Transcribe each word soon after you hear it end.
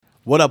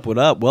What up, what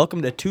up?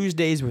 Welcome to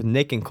Tuesdays with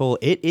Nick and Cole.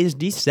 It is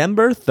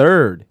December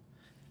 3rd.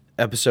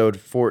 Episode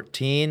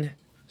 14,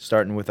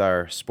 starting with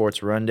our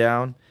sports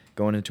rundown,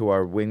 going into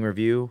our wing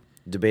review,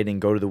 debating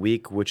Go to the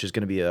Week, which is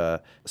going to be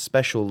a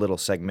special little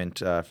segment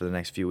for the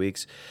next few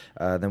weeks.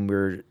 Then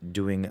we're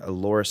doing a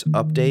Loris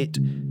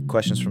update,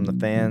 questions from the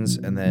fans,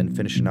 and then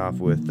finishing off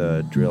with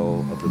the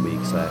drill of the week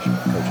 /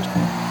 coach's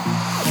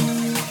corner.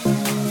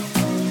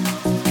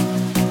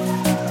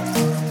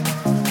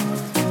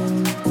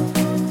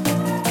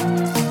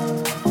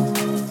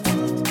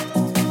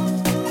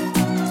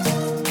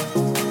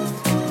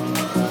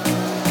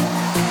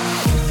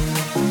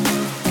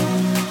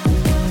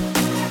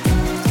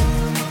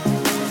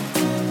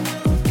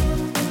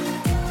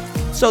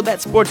 So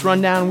that sports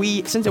rundown,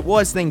 since it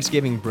was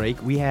Thanksgiving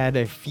break, we had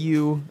a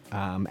few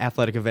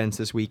athletic events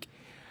this week.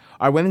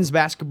 Our women's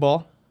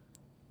basketball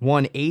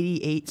won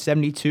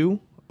 88-72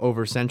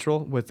 over Central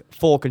with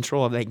full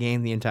control of that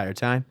game the entire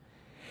time.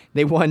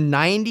 They won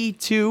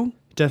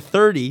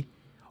 92-30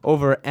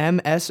 over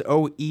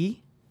MSOE.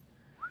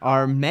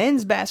 Our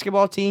men's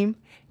basketball team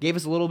gave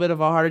us a little bit of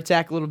a heart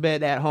attack a little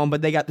bit at home,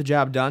 but they got the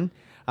job done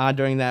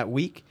during that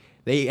week.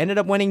 They ended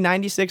up winning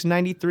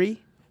 96-93.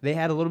 They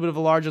had a little bit of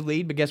a larger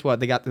lead, but guess what?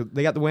 They got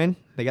the win.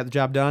 They got the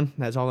job done.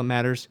 That's all that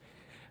matters.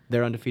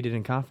 They're undefeated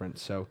in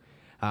conference. So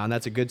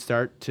that's a good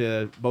start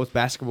to both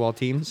basketball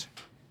teams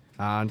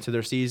to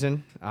their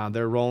season.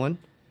 They're rolling.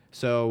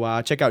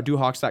 So check out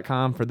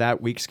DoHawks.com for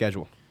that week's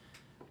schedule.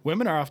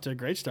 Women are off to a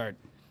great start.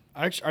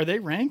 Are they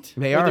ranked?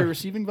 They are are. they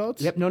receiving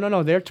votes? Yep.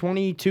 No. They're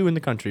 22 in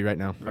the country right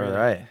now. All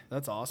right.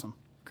 That's awesome.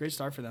 Great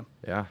start for them.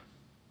 Yeah.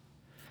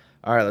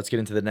 All right, let's get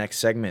into the next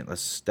segment.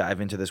 Let's dive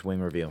into this wing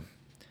review.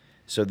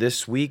 So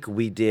this week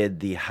we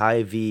did the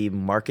Hy-Vee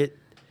Market,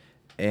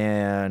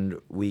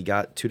 and we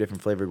got two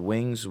different flavored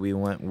wings. We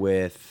went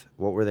with,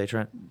 what were they,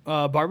 Trent?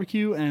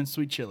 Barbecue and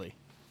sweet chili.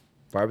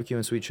 Barbecue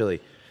and sweet chili.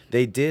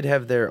 They did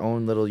have their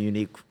own little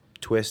unique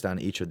twist on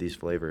each of these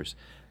flavors.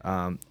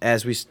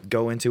 As we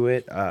go into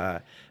it,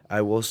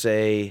 I will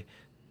say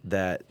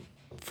that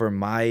for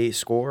my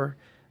score,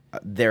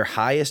 their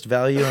highest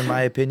value, in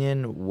my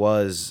opinion,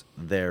 was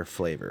their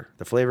flavor.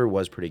 The flavor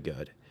was pretty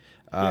good,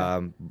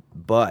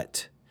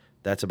 but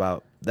that's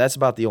about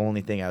the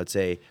only thing I would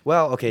say.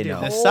 Well, okay,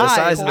 no, the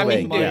size of the Cole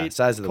wing, might-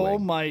 size of the Cole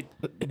wing. might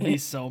be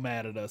so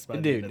mad at us by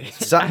the end of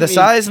this. The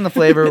size and the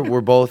flavor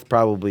were both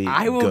probably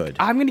good.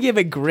 I'm going to give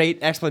a great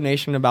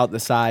explanation about the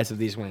size of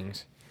these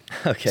wings.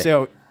 Okay.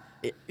 So,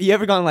 you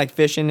ever gone like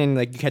fishing and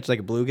like you catch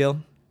like a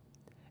bluegill,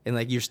 and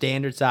like your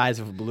standard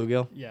size of a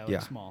bluegill? Yeah, Yeah.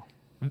 small.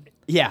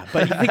 Yeah,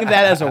 but you think of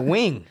that as a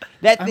wing.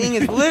 That thing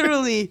is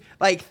literally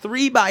like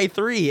 3 by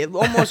 3. It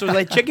almost was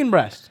like chicken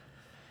breast.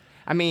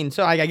 I mean,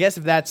 so I guess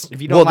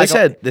if you don't Well,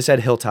 like this had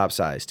hilltop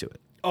size to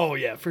it. Oh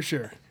yeah, for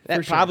sure. that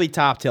For sure. probably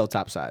top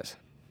size.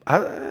 I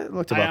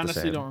looked about I the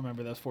honestly same. don't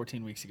remember. That was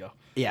 14 weeks ago.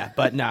 Yeah,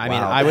 but no, I mean,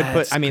 Wow, I would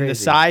that's put. I mean, the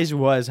crazy. size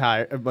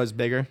was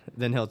bigger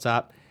than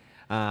Hilltop.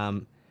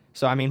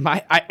 So I mean,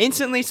 I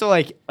instantly. So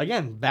like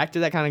again, back to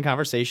that kind of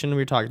conversation we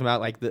were talking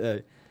about, like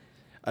the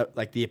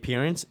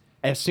appearance.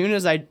 As soon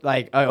as I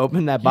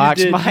opened that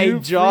box, my You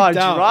jaw freaked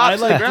out. dropped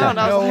to the didn't ground.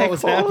 I know was what like,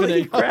 was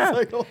holy happening. I crap. was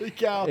like, holy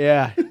cow.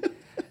 Yeah.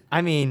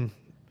 I mean,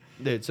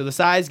 dude, so the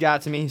size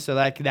got to me. So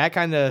that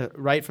kind of,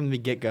 right from the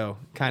get-go,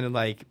 kind of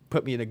like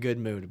put me in a good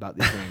mood about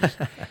these things.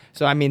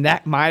 So, I mean,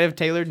 that might have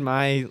tailored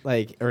my,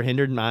 or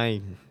hindered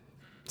my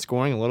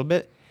scoring a little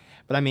bit.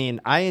 But, I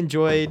mean, I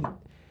enjoyed,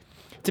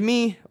 to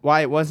me,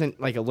 why it wasn't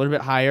like a little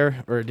bit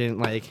higher or didn't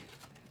like,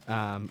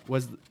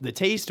 was the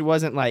taste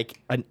wasn't like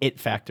an it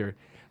factor.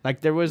 Like,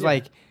 there was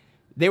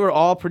they were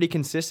all pretty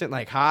consistent,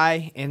 like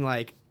high, and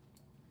like,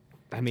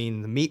 I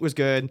mean, the meat was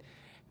good.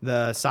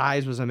 The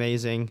size was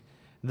amazing.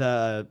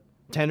 The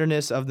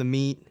tenderness of the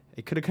meat,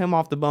 it could have come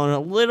off the bone a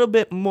little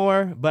bit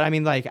more, but I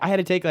mean, like, I had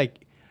to take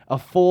like a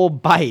full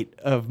bite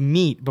of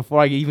meat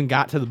before I even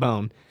got to the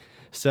bone.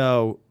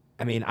 So,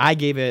 I mean, I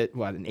gave it,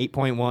 an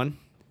 8.1?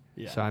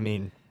 Yeah. So, I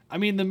mean,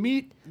 the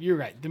meat, you're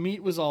right. The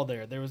meat was all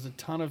there. There was a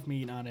ton of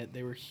meat on it.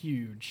 They were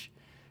huge.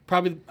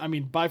 Probably,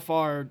 by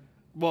far,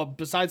 well,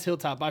 besides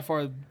Hilltop, by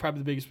far, probably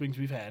the biggest wings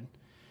we've had.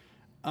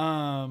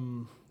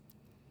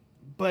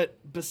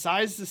 But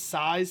besides the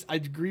size, I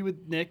agree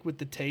with Nick with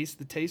the taste.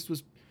 The taste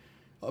was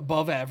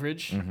above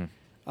average.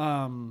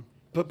 Mm-hmm.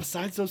 But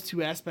besides those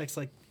two aspects,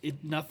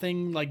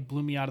 nothing like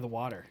blew me out of the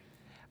water.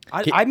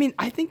 I mean,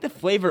 I think the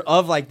flavor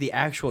of like the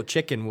actual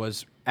chicken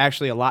was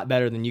actually a lot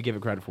better than you give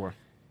it credit for.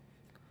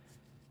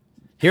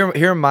 Here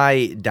are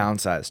my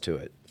downsides to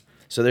it.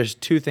 So there's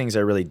two things I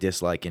really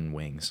dislike in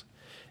wings.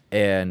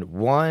 And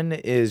one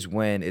is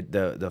when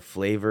the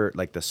flavor,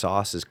 like the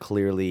sauce, is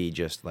clearly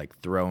just like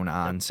thrown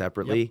on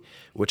separately,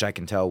 which I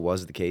can tell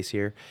was the case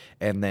here.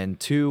 And then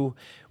two,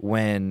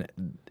 when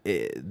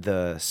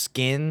the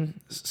skin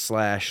 /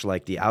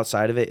 like the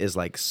outside of it is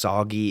like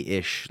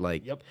soggy-ish.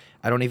 Like,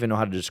 I don't even know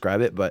how to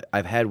describe it, but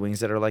I've had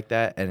wings that are like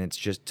that, and it's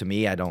just, to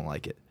me, I don't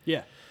like it.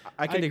 Yeah,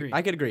 I could agree.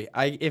 agree.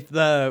 If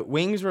the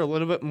wings were a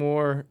little bit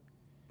more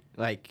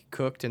like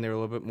cooked and they were a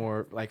little bit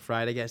more like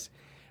fried, I guess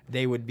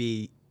they would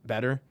be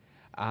better.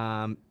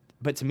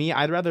 But to me,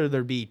 I'd rather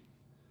there be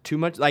too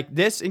much like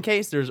this in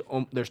case there's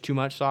too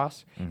much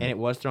sauce and it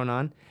was thrown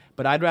on.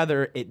 But I'd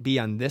rather it be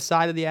on this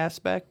side of the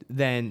aspect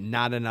than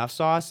not enough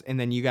sauce, and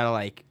then you gotta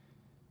like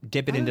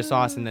dip it into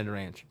sauce and then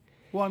ranch.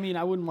 Well, I mean,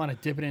 I wouldn't want to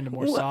dip it into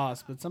more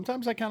sauce, but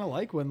sometimes I kind of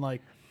like when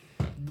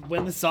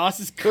the sauce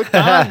is cooked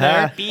on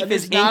there. Beef and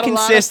is there's not a lot of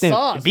inconsistent.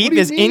 sauce. Beef What do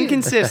you is mean?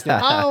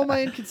 inconsistent. How am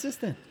I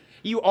inconsistent?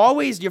 You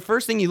always, your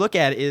first thing you look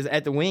at is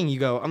at the wing. You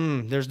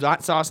go, there's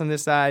not sauce on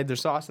this side.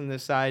 There's sauce on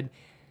this side.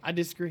 I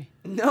disagree.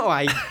 No,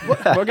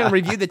 we're gonna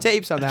review the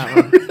tapes on that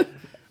one.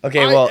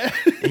 Okay, well,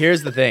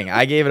 here's the thing.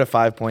 I gave it a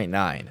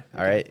 5.9.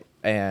 All right,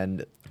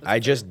 and I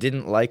just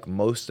didn't like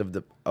most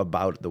of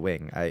about the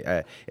wing.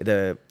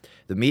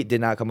 The meat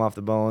did not come off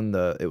the bone.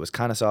 It was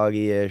kind of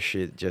soggy-ish.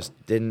 It just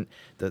didn't.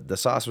 The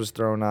sauce was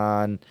thrown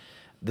on.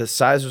 The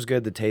size was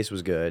good. The taste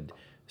was good.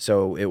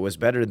 So it was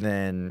better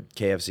than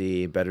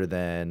KFC, better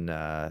than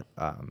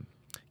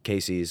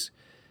Casey's.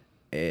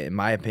 In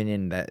my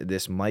opinion, that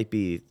this might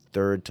be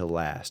third to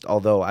last.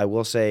 Although I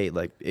will say,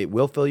 like, it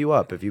will fill you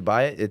up if you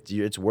buy it.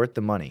 It's worth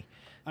the money.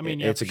 I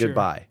mean, it's for a good sure.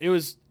 buy. It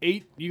was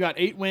 8. You got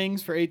 8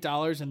 wings for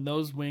 $8, and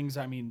those wings,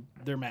 I mean,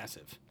 they're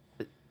massive.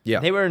 Yeah,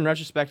 They were in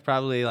retrospect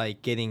probably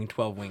like getting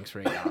 12 wings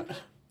for $8.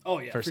 Oh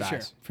yeah, For for sure.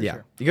 size. For yeah,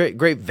 sure.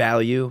 great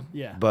value.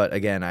 Yeah. But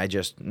again,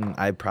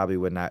 I probably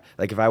would not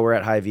like if I were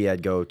at Hy-Vee,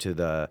 I'd go to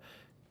the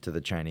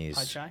Chinese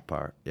Pad Chai?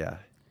 part. Yeah,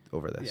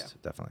 over this Yeah.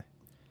 definitely.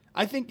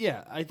 I think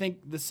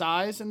the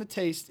size and the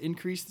taste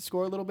increased the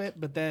score a little bit,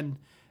 but then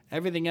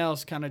everything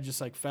else kind of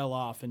just like fell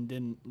off and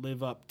didn't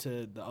live up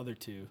to the other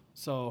two.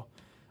 So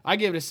I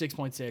gave it a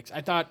 6.6.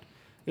 I thought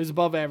it was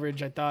above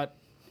average. I thought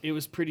it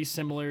was pretty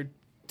similar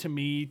to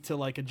me to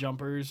like a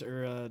Jumpers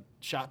or a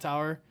Shot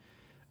Tower.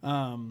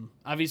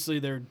 Obviously,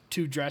 they're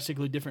two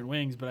drastically different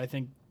wings, but I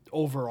think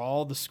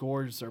overall the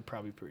scores are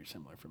probably pretty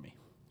similar for me.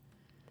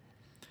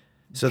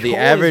 So the Cole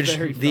is average,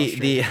 very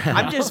the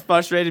I'm just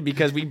frustrated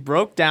because we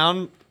broke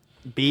down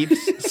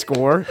Beef's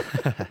score,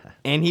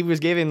 and he was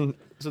given.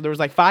 So there was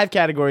like 5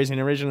 categories, and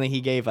originally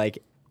he gave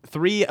like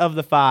 3 of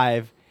the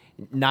 5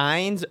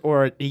 9s,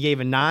 or he gave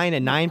a 9, a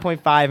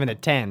 9.5, and a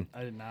 10.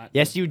 I did not.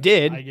 Yes, you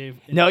did. I gave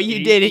an no, you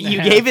 8 did it. and a You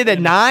half gave it a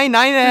and- 9,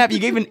 9.5. You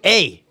gave an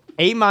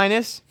A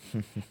minus,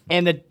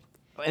 and an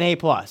A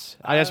plus.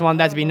 I just want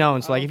that to be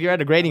known. So like, if you're at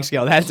a grading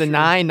scale, that's a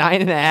 9,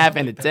 9.5,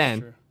 and a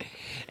 10.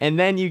 And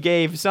then you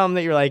gave some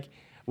that you're like,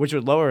 which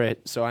would lower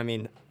it. So I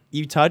mean,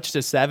 you touched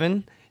a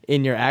 7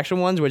 in your actual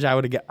ones, which I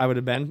would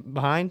have been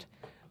behind,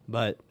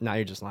 but now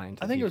you're just lying.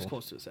 To I think it was people.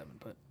 close to a 7,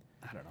 but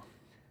I don't know.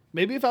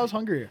 Maybe if I was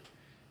hungrier.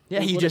 Yeah,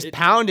 It he would've- just it-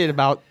 pounded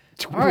about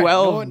 12.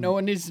 All right, no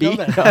one needs to know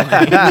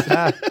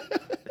that.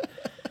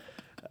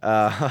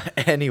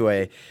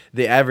 Anyway,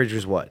 the average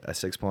was what? A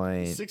 6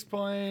 point. 6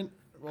 point.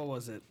 What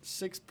was it?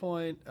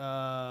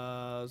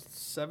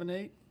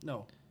 6.78?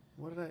 No.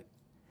 What did I?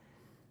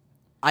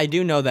 I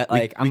do know that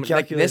like we I'm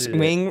like this calculated it.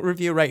 wing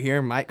review right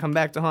here might come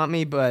back to haunt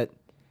me, but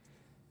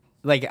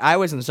like I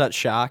was in such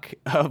shock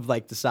of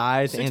like the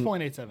size and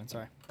 6.87.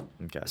 Sorry.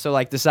 Okay. so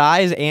like the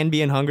size and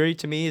being hungry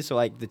to me, so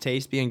like the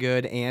taste being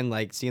good and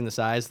like seeing the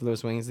size of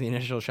those wings, the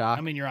initial shock.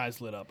 I mean, your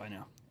eyes lit up. I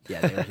know.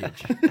 yeah, they were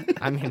huge.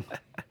 I mean,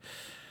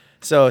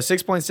 So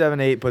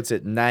 6.78 puts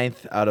it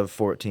 9th out of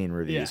 14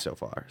 reviews Yeah. so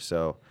far.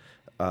 So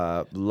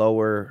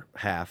lower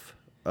half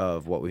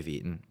of what we've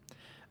eaten.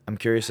 I'm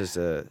curious as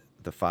to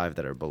the 5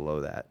 that are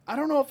below that. I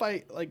don't know if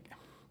I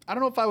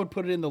would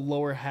put it in the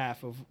lower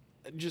half of.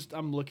 Just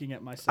I'm looking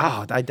at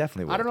myself. Oh, I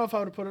definitely would. I don't know if I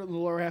would have put it in the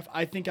lower half.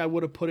 I think I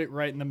would have put it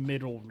right in the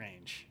middle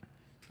range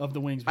of the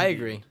wings. I we've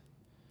agree. eaten.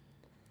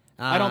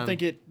 I don't Um,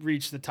 think it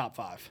reached the top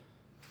 5.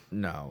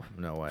 No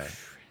way.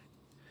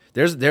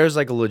 There's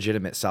like a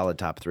legitimate solid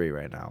top 3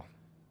 right now.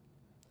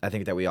 I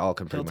think that we all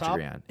can pretty much Hilltop?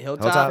 agree on.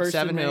 Hilltop, First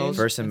Seven and Main, Hills.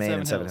 First and Main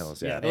and Seven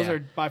Hills, yeah. those Yeah. are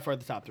by far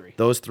the top 3.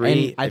 Those 3,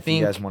 And I if think-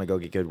 you guys want to go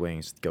get good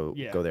wings, go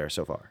Yeah. there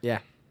so far. Yeah.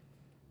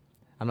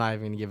 I'm not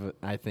even gonna give it.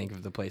 I think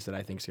of the place that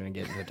I think is gonna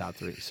get in the top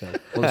 3. So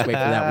we'll just wait for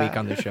that week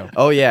on the show.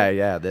 Oh yeah.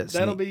 That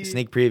That'll sneak, be-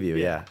 sneak preview,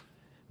 yeah.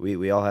 yeah.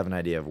 We all have an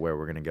idea of where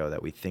we're gonna go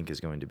that we think is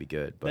going to be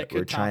good, That but could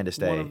we're trying to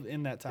top one stay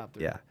in that top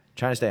 3. yeah,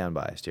 trying to stay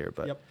unbiased here,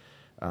 but Yep.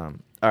 all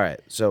right.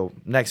 So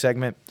next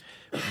segment,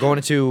 go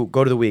to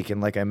the week,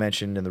 and like I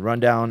mentioned in the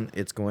rundown,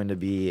 it's going to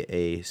be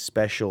a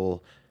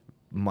special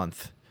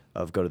month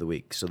of go to the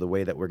week. So the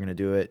way that we're going to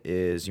do it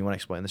is, you want to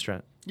explain this,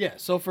 Trent? Yeah,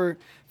 so for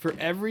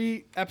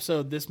every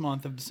episode this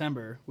month of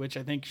December, which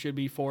I think should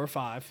be 4 or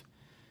 5,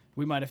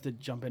 we might have to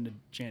jump into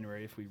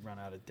January if we run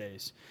out of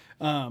days.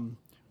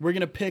 We're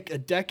gonna pick a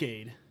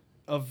decade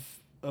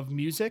of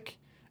music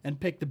and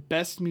pick the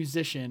best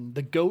musician,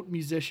 the GOAT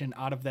musician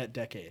out of that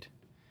decade.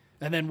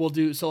 And then we'll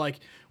do, so like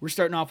we're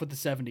starting off with the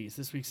 70s.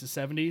 This week's the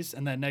 70s,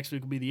 and then next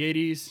week will be the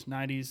 80s,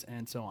 90s,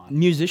 and so on.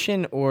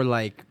 Musician or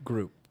like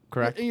group,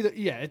 correct? Either,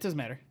 yeah, it doesn't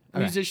matter.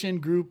 Okay. Musician,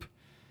 group,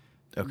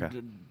 Okay.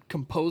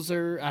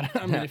 composer. I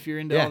mean, Yeah. if you're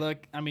into Yeah. all that,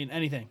 I mean,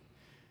 anything,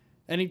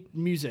 any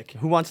music.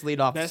 Who wants to lead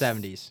off the Best-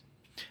 70s?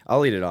 I'll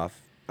lead it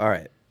off. All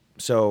right.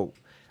 So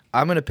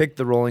I'm going to pick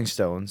the Rolling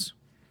Stones,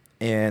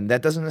 and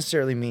that doesn't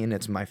necessarily mean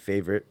it's my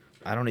favorite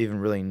I don't even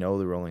really know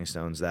the Rolling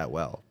Stones that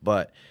well,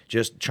 but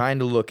just trying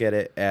to look at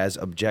it as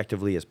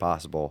objectively as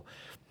possible.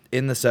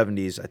 In the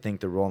 70s, I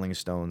think the Rolling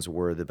Stones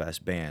were the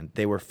best band.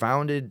 They were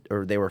formed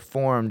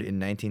in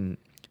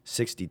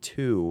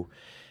 1962,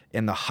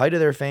 and the height of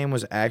their fame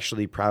was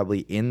actually probably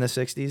in the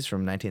 60s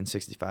from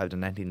 1965 to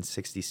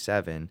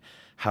 1967.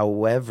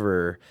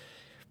 However,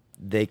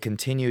 they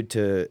continued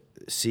to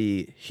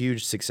see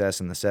huge success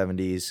in the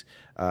 70s.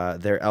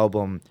 Their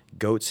album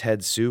Goat's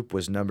Head Soup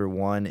was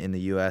 #1 in the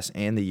US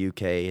and the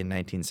UK in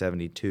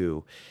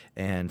 1972.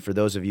 And for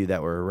those of you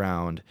that were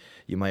around,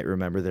 you might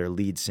remember their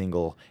lead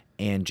single,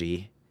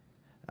 Angie.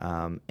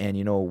 And,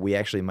 we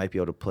actually might be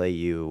able to play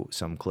you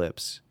some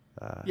clips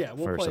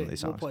for some of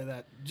these songs. We'll play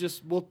that.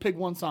 We'll pick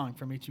one song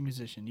from each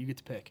musician. You get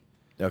to pick.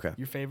 Okay.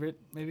 Your favorite,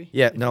 maybe?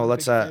 Yeah, no,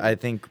 let's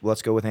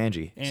let's go with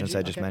Angie since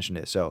I just Okay. mentioned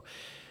it. So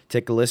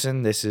take a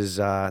listen. This is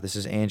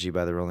Angie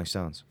by the Rolling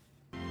Stones.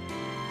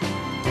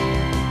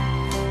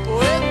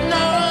 With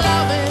no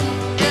loving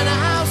in our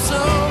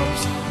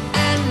households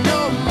and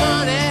no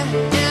money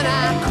in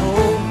our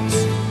coats,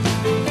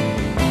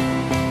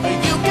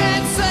 you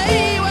can't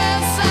say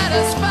we're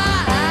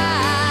satisfied.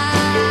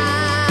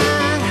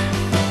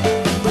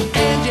 But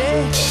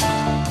Angie,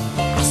 I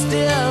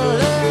still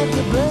love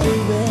you,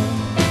 baby.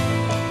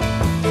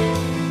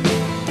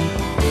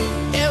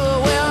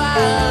 Everywhere I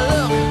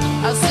look,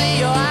 I see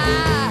your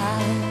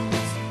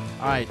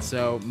eyes. All right,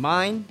 so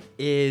mine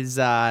is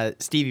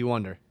Stevie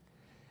Wonder.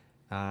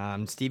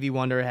 Stevie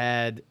Wonder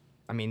had,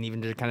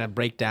 even to kind of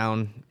break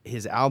down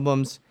his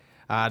albums,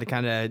 to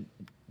kind of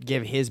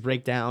give his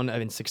breakdown of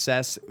his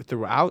success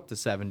throughout the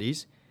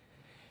 70s.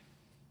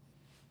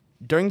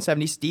 During the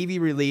 70s, Stevie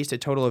released a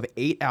total of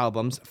 8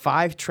 albums,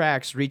 5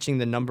 tracks reaching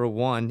the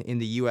 #1 in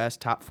the U.S.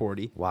 top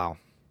 40. Wow.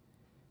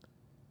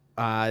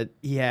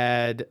 He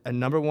had a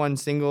 #1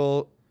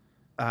 single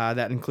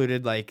that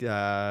included,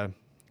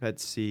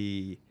 let's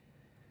see,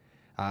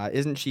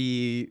 Isn't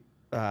She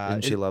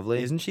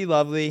Lovely? Isn't She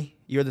Lovely?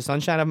 You're the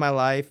Sunshine of My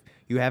Life.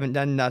 You Haven't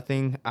Done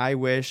Nothing. I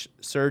Wish.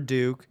 Sir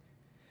Duke.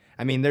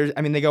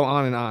 They go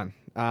on and on.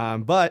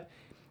 But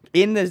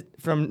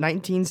from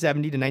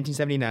 1970 to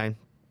 1979,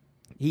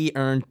 he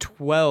earned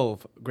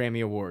 12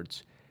 Grammy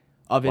Awards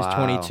of his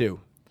Wow. 22.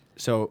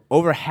 So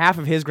over half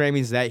of his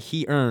Grammys that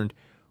he earned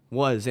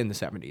was in the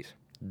 70s.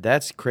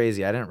 That's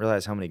crazy. I didn't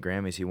realize how many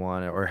Grammys he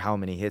won or how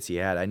many hits he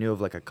had. I knew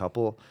of like a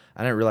couple.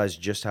 I didn't realize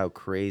just how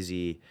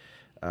crazy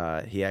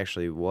he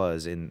actually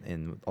was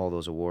in all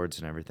those awards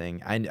and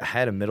everything. I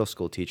had a middle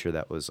school teacher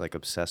that was like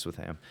obsessed with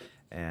him,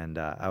 and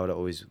I would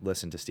always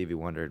listen to Stevie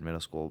Wonder in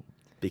middle school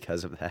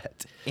because of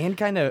that. And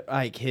kind of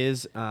like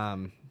his,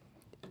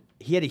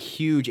 he had a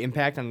huge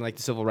impact on like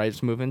the civil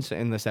rights movements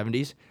in the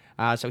 70s.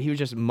 So he was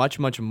just much,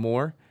 much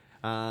more.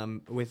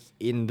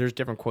 There's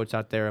different quotes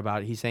out there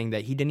about he's saying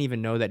that he didn't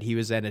even know that he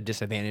was at a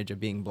disadvantage of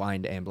being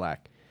blind and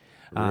black.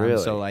 Really?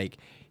 So like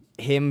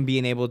him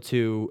being able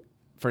to,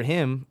 for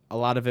him, a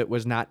lot of it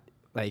was not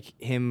like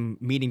him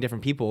meeting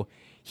different people.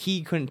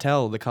 He couldn't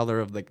tell the color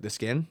of like the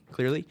skin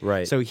clearly.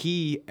 Right. So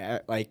he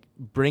like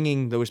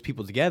bringing those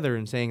people together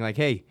and saying like,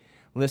 hey,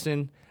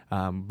 listen,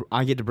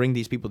 I get to bring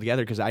these people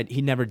together because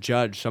he never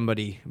judged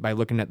somebody by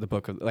looking at the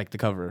book, like the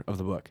cover of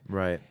the book.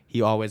 Right.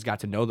 He always got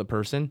to know the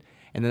person,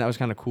 and then that was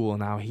kind of cool.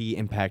 And how he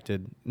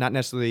impacted not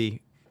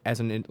necessarily as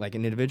an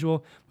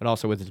individual, but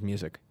also with his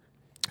music.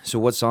 So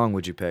what song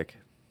would you pick?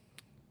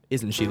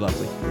 Isn't She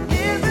Lovely?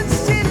 Isn't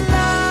she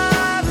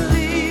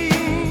lovely?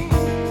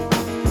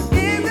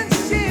 Isn't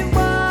she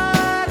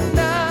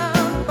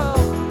wonderful?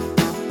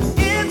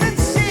 Isn't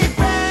she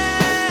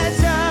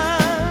precious?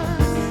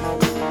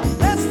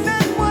 Less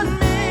than 1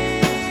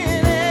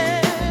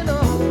 minute.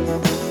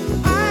 Oh,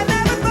 I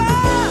never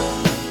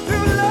thought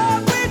through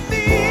love we'd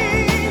be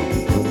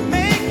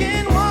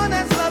making one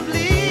as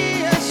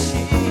lovely as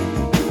she.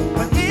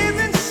 But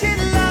isn't she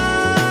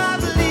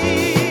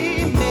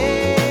lovely?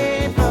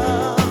 Made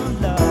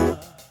from love.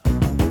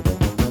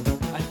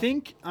 I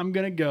think I'm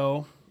gonna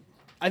go.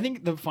 I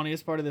think the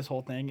funniest part of this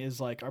whole thing is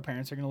like our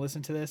parents are gonna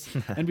listen to this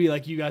and be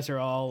like, "You guys are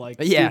all like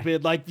Yeah.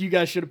 stupid. Like you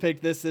guys should have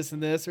picked this, this,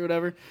 and this, or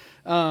whatever."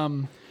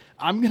 I'm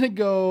gonna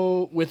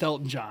go with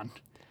Elton John.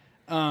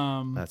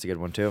 That's a good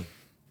one too.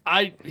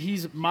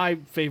 He's my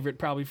favorite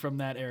probably from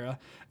that era.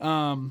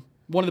 One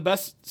of the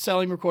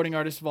best-selling recording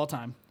artists of all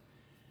time.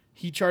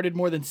 He charted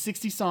more than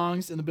 60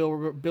 songs in the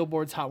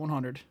Billboard's Hot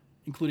 100,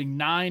 including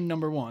 9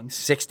 #1s.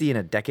 60 in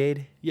a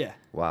decade? Yeah.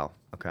 Wow.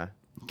 Okay.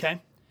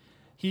 Okay.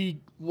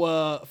 He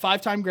was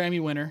 5-time Grammy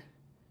winner.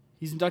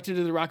 He's inducted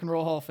to the Rock and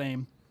Roll Hall of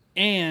Fame,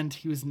 and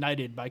he was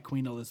knighted by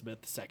Queen Elizabeth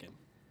II.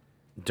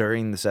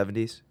 During the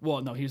 70s?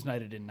 Well, no, he was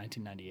knighted in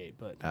 1998,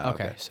 but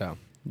Okay, so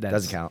that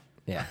Doesn't count.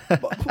 Yeah.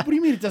 what do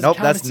you mean it doesn't Nope,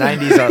 count? that's It's-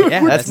 90s.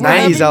 Yeah, That's we're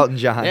 90s having- Elton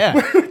John.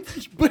 Yeah.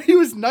 But he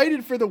was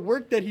knighted for the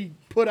work that he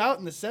put out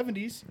in the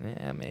 70s.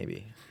 Yeah,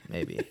 maybe.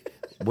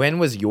 When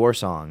was your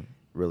song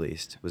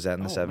released? Was that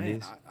in the Oh, 70s?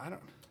 man, I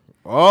don't.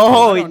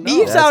 Oh, I he don't know.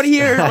 Neve's out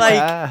here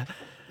like.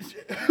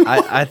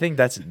 I think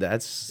that's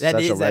such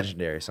is a that-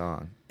 legendary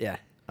song. Yeah.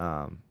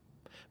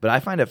 But I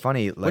find it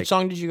funny. Like, Which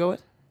song did you go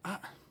with?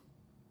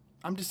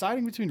 I'm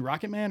deciding between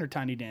Rocket Man or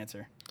Tiny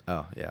Dancer.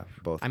 Oh yeah,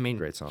 both. I mean-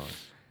 great songs.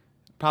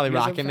 Probably You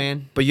guys have Rocket a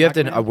Man. But you have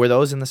Rocket to. Man? Were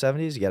those in the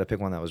 70s? You got to pick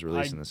one that was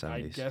released in the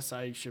I 70s. guess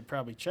I should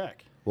probably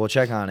check. We'll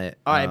check on it.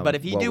 All right, but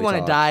if you while do we want to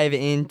talk. dive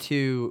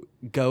into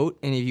GOAT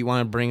and if you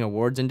want to bring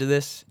awards into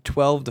this,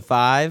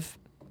 12-5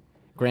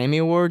 Grammy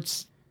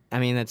Awards, I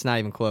mean, that's not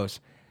even close.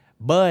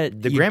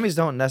 But the you- Grammys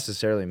don't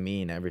necessarily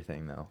mean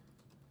everything though.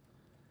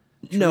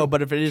 No,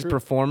 but if it is True.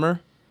 performer,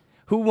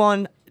 who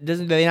won? Do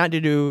they not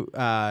do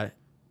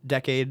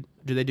decade?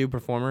 Do they do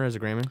performer as a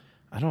Grammy?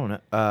 I don't know.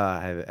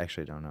 I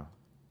actually don't know.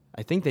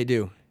 I think they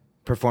do.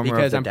 Performer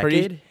Because of the I'm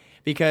decade? pretty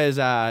because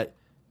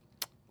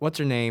what's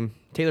her name?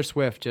 Taylor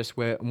Swift just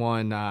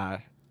won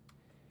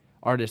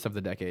Artist of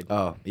the Decade.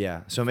 Oh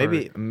yeah. So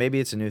maybe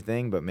it's a new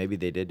thing, but maybe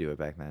they did do it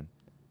back then.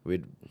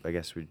 I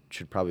guess we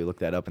should probably look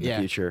that up in the Yeah.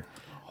 future.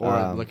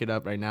 Or look it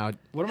up right now.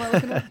 What am I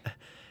looking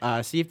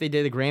at? See if they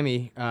did a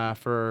Grammy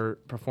for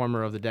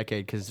Performer of the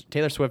Decade because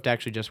Taylor Swift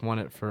actually just won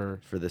it for.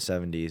 For the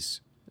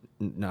 70s.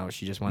 No,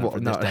 she just won it Well, for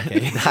no, this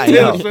decade. I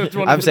Taylor know. Swift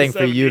won I'm for the saying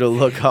for you to 70s.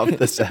 look up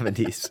the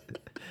 70s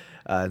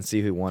and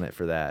see who won it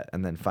for that,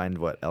 and then find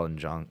what Ellen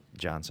John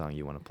song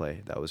you want to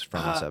play that was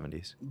from the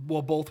 70s.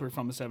 Well, both were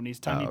from the 70s.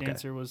 Tiny okay.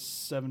 Dancer was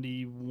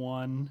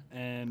 71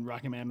 and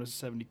Rocket Man was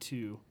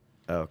 72.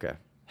 Oh, okay.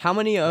 How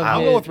many of I'll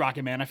his- go with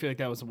Rocket Man. I feel like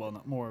that was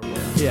more.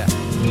 Yeah.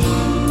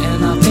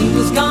 And I think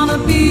it's gonna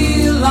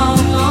be a long,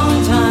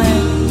 long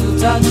time till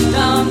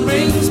touchdown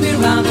brings me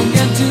round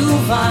again to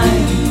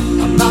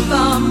find I'm not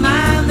the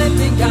man they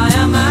think I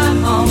am at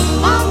home.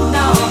 Oh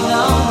no,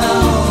 no, no,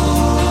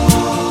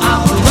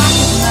 I'm a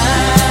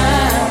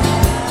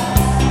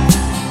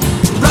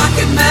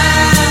rocket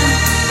man,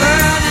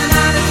 burning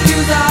out his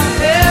fuse out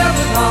there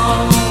with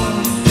home.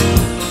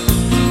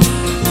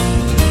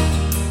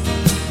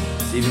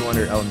 Stevie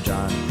Wonder, Elton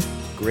John,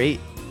 great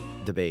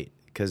debate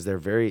because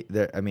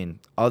I mean,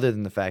 other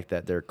than the fact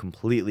that they're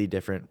completely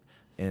different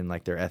in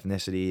like their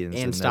ethnicity and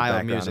in style their of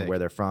background music. and where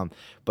they're from,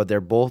 but they're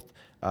both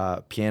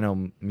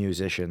piano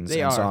musicians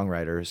They and are.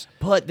 songwriters.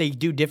 But they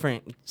do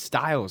different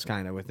styles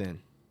kind of within.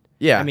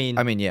 Yeah, I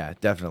mean- yeah,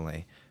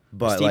 definitely.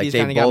 But Stevie's like they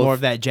kind of both got more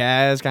of that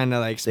jazz kind of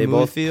like they smooth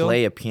both feel.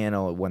 play a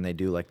piano when they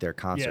do like their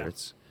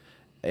concerts,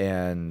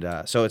 and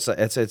so it's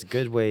a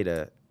good way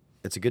to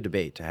it's a good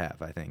debate to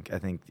have. I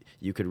think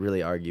you could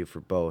really argue for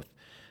both,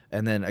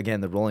 and then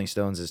again the Rolling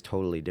Stones is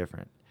totally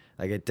different.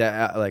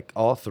 Like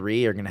all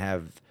three are gonna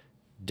have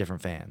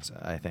different fans.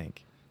 I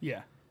think,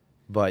 Yeah.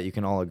 but you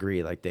can all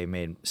agree like they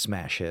made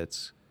smash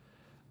hits.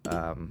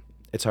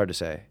 It's hard to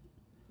say.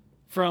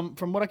 From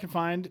what I can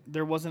find,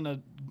 there wasn't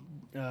an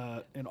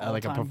all-time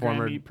like a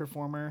performer Grammy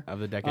performer of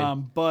the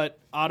decade. But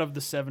out of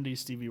the 70s,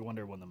 Stevie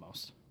Wonder won the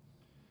most.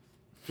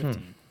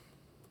 15.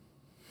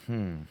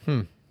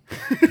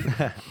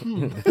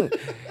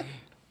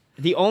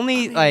 The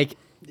only like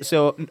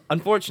so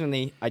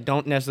unfortunately I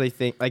don't necessarily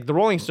think like the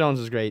Rolling Stones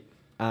is great,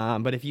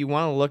 but if you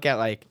want to look at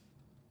like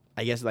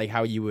I guess like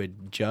how you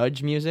would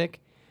judge music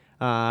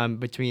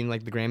between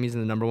like the Grammys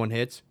and the number one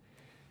hits,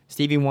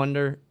 Stevie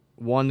Wonder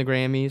won the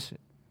Grammys,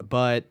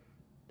 but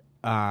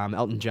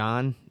Elton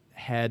John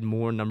had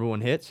more number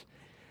one hits.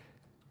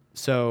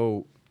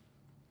 So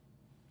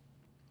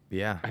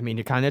Yeah. I mean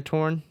you're kind of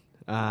torn,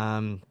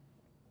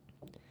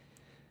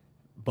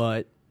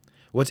 but.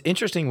 What's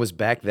interesting was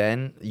back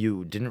then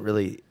you didn't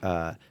really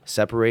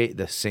separate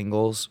the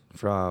singles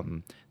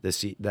from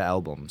the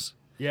albums.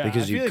 Yeah,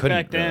 because I you feel like couldn't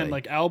back then, really.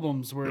 like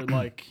albums were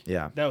like,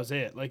 Yeah. that was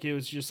it. Like it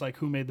was just like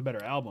who made the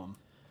better album.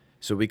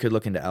 So we could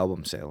look into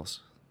album sales.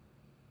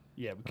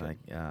 Yeah, we could.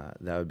 Like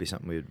that would be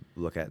something we'd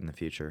look at in the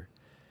future.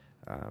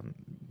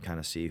 Kind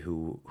of see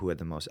who had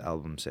the most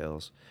album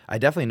sales. I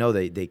definitely know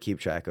they keep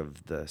track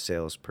of the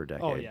sales per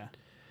decade. Oh yeah,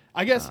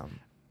 I guess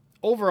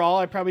overall,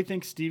 I probably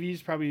think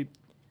Stevie's probably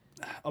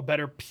a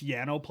better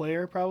piano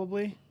player,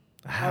 probably.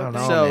 I don't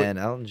know, So, man.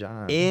 Elton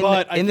John.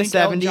 But I in the think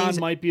Elton 70s, John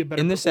might be a better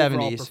in the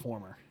overall 70s,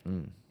 performer.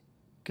 Mm.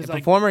 Because a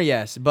performer,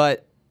 yes,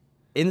 but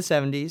in the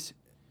 70s,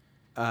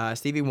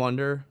 Stevie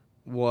Wonder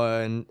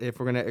won. If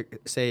we're gonna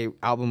say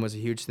album was a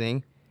huge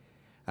thing,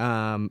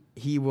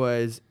 he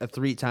was a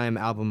 3-time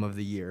Album of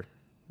the Year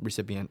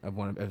recipient of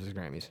one of his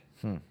Grammys.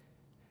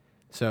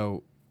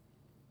 So,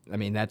 I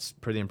mean that's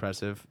pretty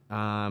impressive.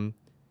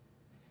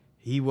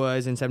 He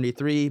was in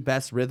 '73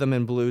 Best Rhythm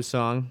and Blues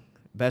Song,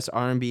 Best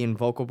R&B and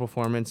Vocal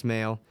Performance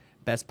Male,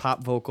 Best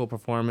Pop Vocal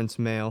Performance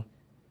Male,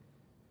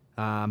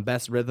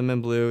 Best Rhythm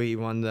and Blue. He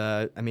won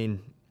the. I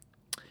mean,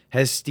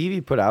 Has Stevie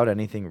put out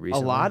anything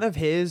recently? a lot of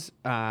his.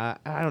 I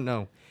don't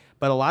know,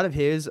 but a lot of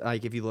his,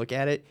 like if you look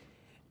at it,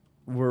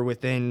 were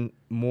within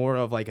more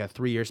of like a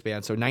 3-year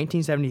span. So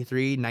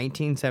 1973,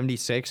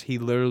 1976, he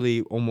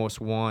literally almost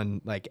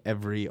won like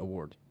every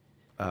award.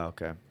 Oh,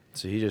 okay.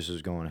 So he just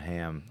was going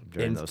ham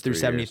during those Through 3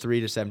 years.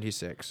 73 to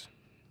 76.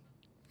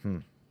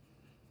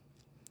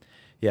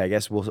 Yeah, I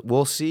guess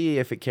we'll see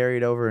if it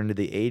carried over into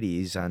the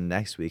 80s on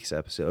next week's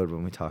episode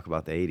when we talk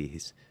about the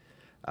 80s.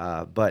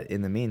 But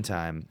in the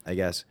meantime, I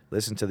guess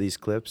listen to these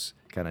clips,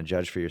 kind of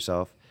judge for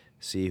yourself,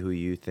 see who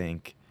you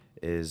think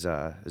is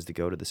to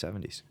go to the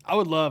 70s.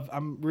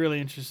 I'm really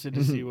interested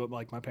to see what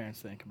like my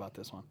parents think about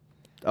this one.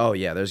 Oh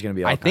yeah, there's gonna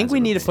be. All I think kinds we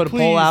of need to put a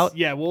opinions. poll out.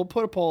 Yeah, we'll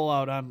put a poll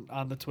out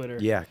on the Twitter.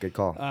 Yeah, good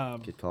call.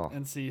 Good call.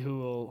 And see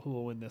who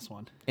will win this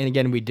one. And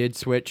again, we did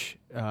switch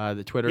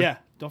the Twitter. Yeah,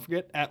 don't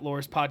forget at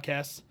Loris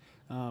Podcasts.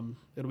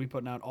 It'll be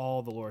putting out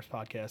all the Loris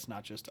podcasts,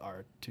 not just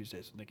our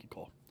Tuesdays with Nick and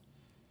Cole.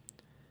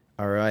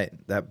 All right,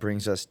 that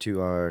brings us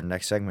to our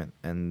next segment.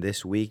 And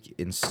this week,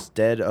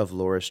 instead of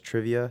Loris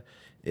trivia,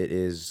 it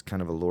is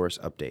kind of a Loris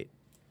update.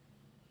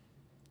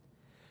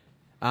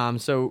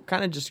 So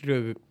kind of just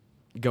to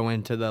go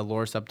into the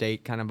Loris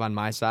update, kind of on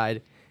my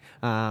side.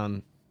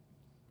 I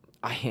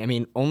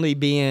mean, only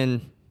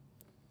being,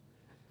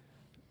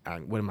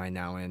 what am I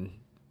now in?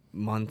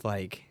 Month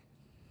like,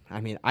 I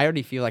mean, I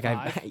already feel like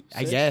I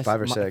guess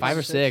 5 or 6. 5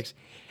 or 6,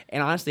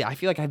 and honestly, I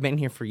feel like I've been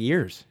here for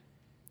years.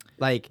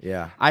 Like,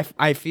 Yeah.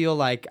 I feel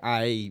like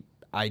I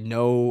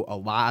know a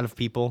lot of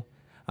people.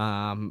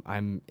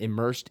 I'm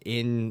immersed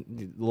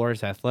in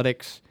Loris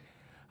athletics.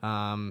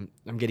 I'm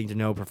getting to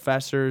know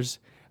professors.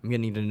 I'm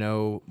getting to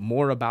know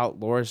more about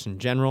Loris in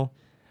general.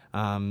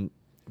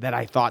 That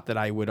I thought that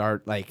I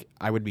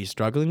would be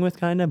struggling with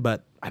kind of,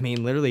 but I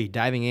mean, literally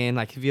diving in,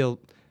 I feel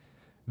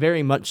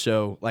very much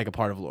so like a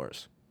part of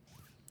Loris.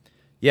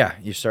 Yeah,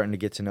 you're starting to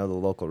get to know the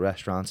local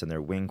restaurants and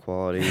their wing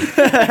quality.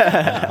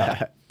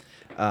 That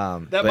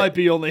but- might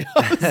be only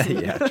us.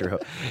 Yeah, true.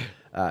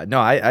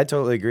 No, I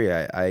totally agree.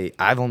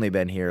 I've only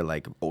been here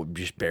like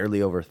just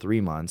barely over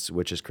 3 months,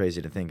 which is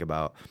crazy to think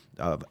about.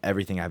 Of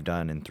everything I've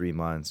done in 3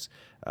 months,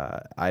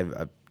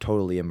 I've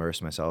totally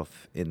immersed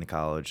myself in the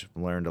college,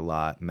 learned a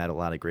lot, met a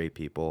lot of great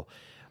people,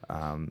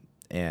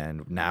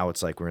 and now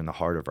it's like we're in the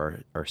heart of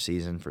our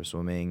season for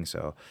swimming.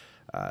 So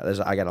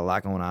I got a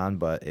lot going on,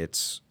 but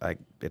it's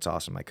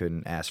awesome. I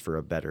couldn't ask for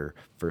a better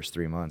first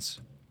 3 months.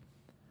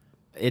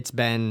 It's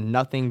been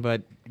nothing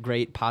but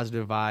great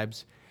positive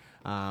vibes.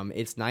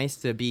 It's nice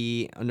to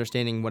be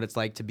understanding what it's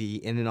like to be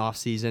in an off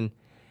season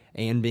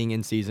and being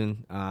in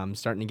season,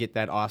 starting to get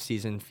that off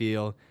season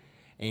feel.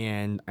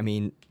 And I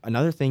mean,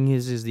 another thing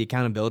is the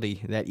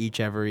accountability that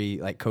every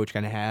like coach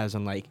kind of has.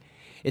 And like,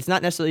 it's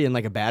not necessarily in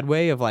like a bad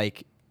way of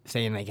like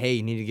saying like, hey,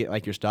 you need to get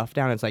like your stuff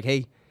down. It's like,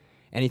 hey,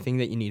 anything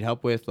that you need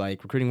help with,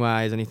 like recruiting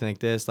wise, anything like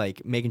this,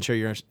 like making sure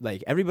you're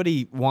like,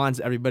 everybody wants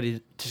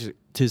everybody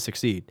to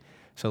succeed.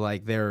 So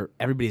like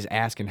everybody's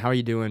asking, how are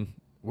you doing?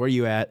 Where are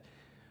you at?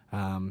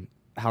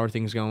 How are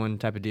things going?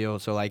 Type of deal.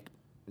 So like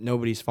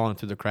nobody's falling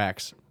through the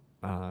cracks.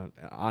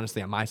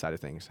 Honestly, on my side of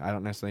things, I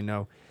don't necessarily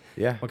know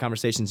Yeah. what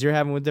conversations you're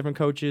having with different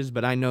coaches,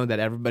 but I know that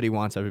everybody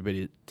wants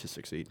everybody to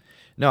succeed.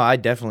 No, I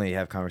definitely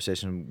have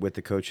conversation with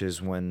the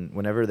coaches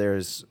whenever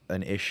there's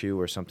an issue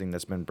or something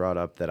that's been brought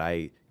up that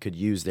I could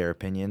use their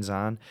opinions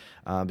on,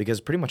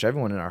 because pretty much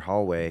everyone in our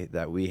hallway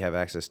that we have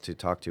access to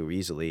talk to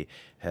easily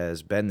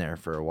has been there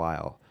for a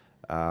while,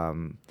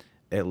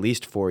 at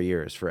least 4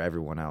 years for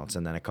everyone else,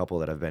 and then a couple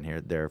that have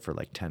been there for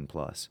like 10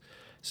 plus.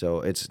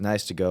 So it's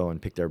nice to go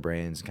and pick their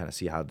brains and kind of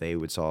see how they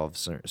would solve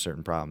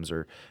certain problems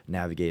or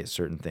navigate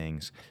certain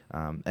things.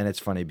 And it's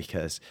funny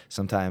because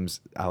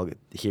sometimes I'll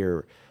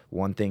hear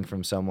one thing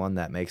from someone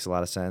that makes a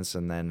lot of sense,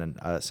 and then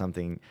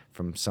something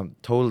from some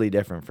totally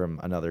different from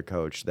another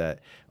coach that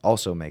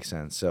also makes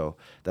sense. So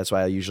that's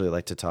why I usually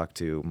like to talk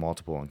to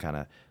multiple and kind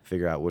of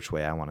figure out which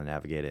way I want to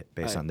navigate it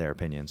based on their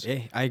opinions. Yeah,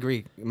 I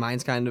agree.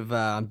 Mine's kind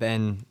of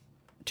been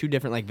 2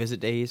 different like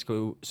visit days.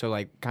 So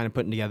like kind of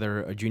putting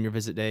together a junior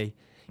visit day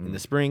in the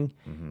spring,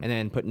 and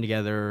then putting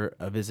together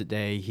a visit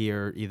day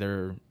here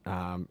either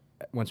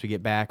once we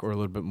get back or a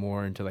little bit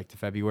more into like the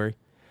February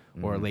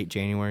or late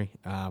January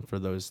for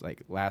those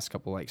like last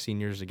couple like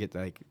seniors to get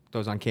like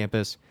those on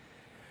campus.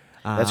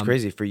 That's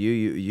crazy for you.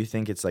 You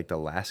think it's like the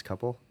last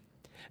couple?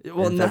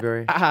 Well, in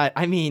February?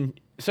 I mean,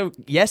 so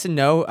yes and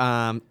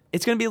no.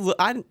 It's gonna be.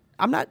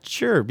 I'm not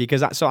sure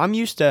because I'm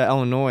used to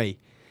Illinois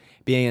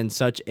being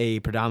such a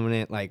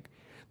predominant like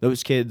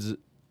those kids.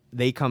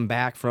 They come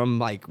back from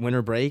like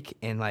winter break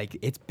and like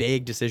it's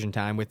big decision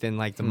time within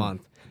like the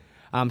month.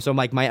 So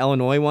like my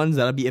Illinois ones,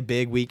 that'll be a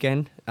big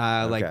weekend,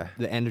 like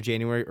the end of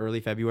January, early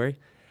February.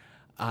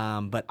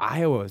 But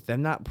Iowa,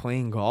 them not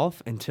playing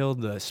golf until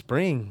the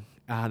spring.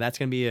 That's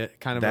gonna be a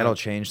kind of That'll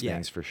change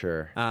things for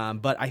sure.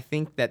 But I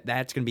think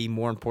that's gonna be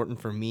more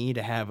important for me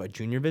to have a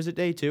junior visit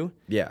day too.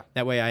 Yeah.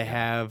 That way I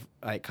have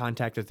like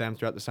contact with them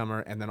throughout the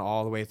summer and then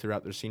all the way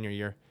throughout their senior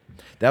year.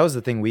 That was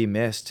the thing we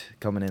missed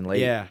coming in late.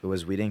 Yeah.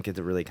 Was we didn't get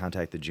to really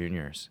contact the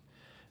juniors.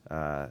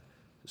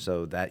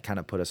 So that kind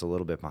of put us a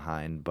little bit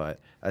behind, but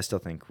I still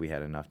think we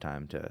had enough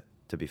time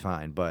to be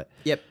fine. But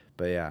Yep.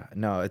 But yeah,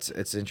 no,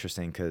 it's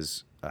interesting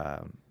because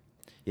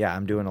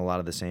I'm doing a lot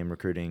of the same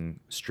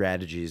recruiting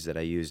strategies that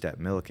I used at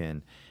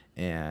Milliken,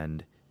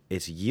 and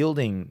it's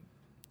yielding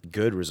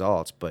good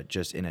results, but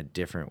just in a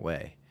different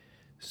way.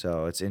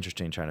 So it's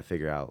interesting trying to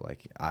figure out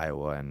like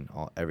Iowa and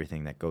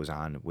everything that goes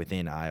on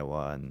within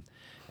Iowa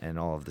and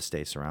all of the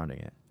states surrounding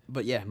it.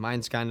 But yeah,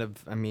 mine's kind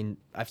of, I mean,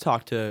 I've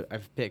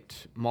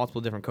picked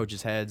multiple different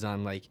coaches' heads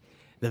on like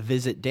the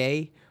visit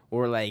day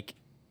or like,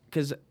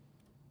 because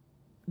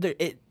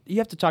you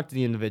have to talk to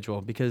the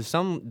individual because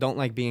some don't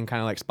like being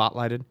kind of like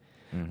spotlighted,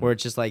 where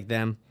it's just like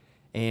them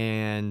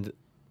and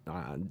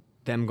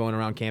them going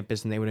around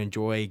campus, and they would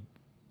enjoy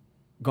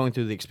going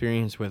through the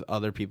experience with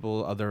other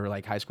people, other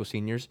like high school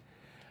seniors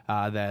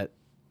that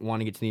want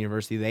to get to the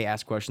university. They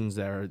ask questions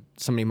that are,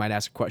 somebody might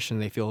ask a question,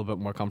 they feel a bit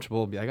more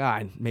comfortable, be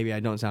like, maybe I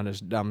don't sound as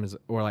dumb as,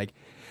 or like,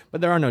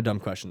 but there are no dumb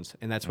questions,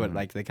 and that's what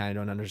like they kind of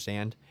don't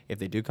understand if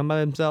they do come by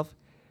themselves.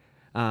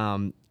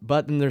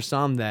 But then there's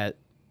some that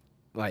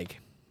like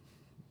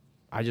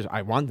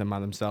I want them by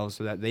themselves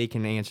so that they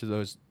can answer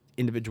those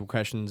individual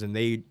questions and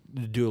they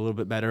do a little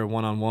bit better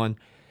one-on-one,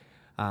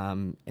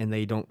 and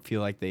they don't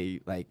feel like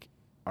they like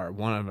are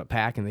one of a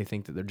pack and they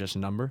think that they're just a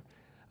number,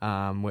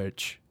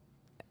 which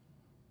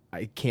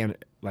I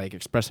can't like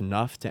express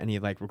enough to any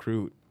like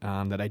recruit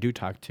that I do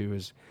talk to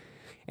is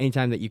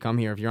anytime that you come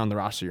here, if you're on the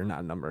roster, you're not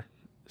a number.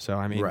 So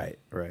I mean, Right.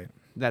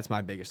 that's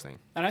my biggest thing.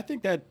 And I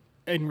think that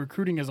in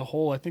recruiting as a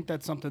whole, I think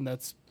that's something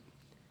that's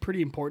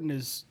pretty important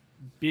is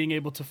being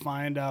able to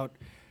find out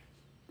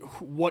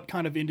what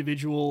kind of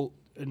individual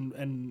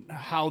and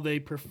how they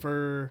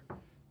prefer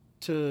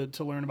to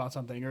learn about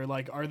something, or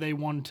like, are they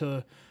one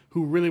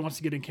who really wants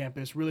to get in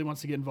campus, really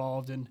wants to get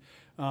involved, and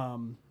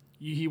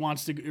he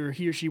wants to, or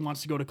he or she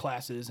wants to go to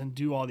classes and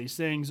do all these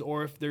things,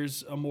 or if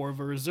there's a more of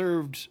a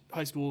reserved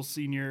high school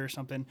senior or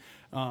something.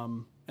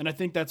 And I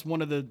think that's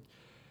one of the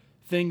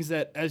things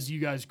that as you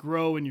guys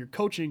grow in your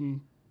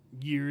coaching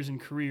years and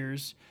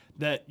careers,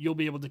 that you'll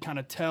be able to kind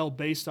of tell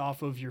based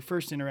off of your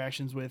first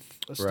interactions with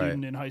a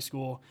student in high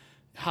school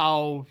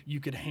how you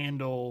could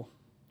handle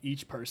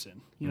each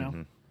person, you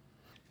know?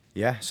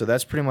 Yeah, so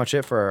that's pretty much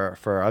it for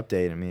our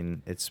update. I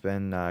mean, it's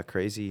been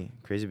crazy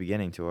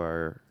beginning to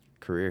our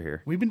career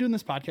here. We've been doing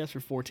this podcast for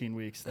 14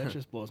 weeks. That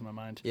just blows my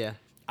mind. Yeah.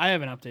 I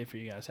have an update for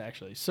you guys,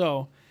 actually.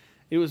 So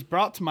it was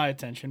brought to my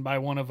attention by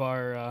one of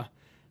our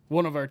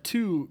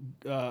two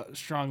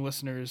strong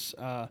listeners,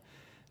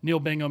 Neil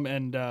Bingham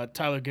and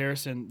Tyler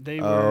Garrison. They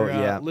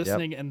were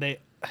listening, and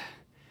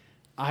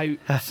I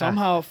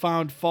somehow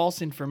found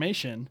false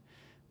information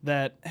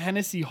that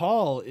Hennessy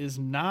Hall is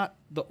not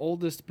the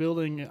oldest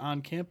building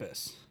on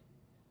campus.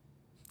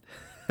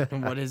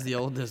 What is the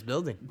oldest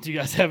building? Do you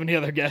guys have any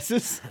other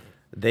guesses?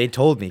 They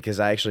told me because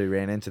I actually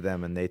ran into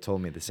them and they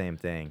told me the same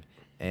thing.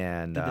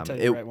 And Did they tell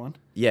you the right one?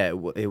 Yeah,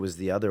 it was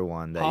the other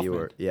one that you Hoffman.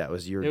 were. Yeah, it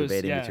was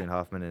debating between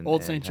Hoffman and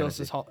Old and St. Hennessy.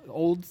 Joseph's Hall.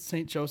 Old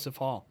St. Joseph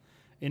Hall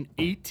in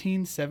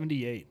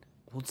 1878.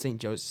 Old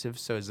St. Joseph.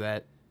 So is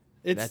that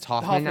It's that's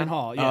Hoffman now?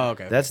 Hall. Yeah. Oh,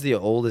 okay. That's the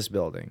oldest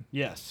building.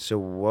 Yes. So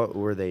what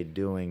were they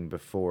doing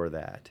before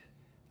that?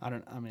 I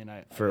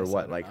For guess I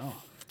what, don't like know.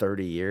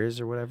 30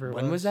 years or whatever? it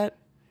when was that?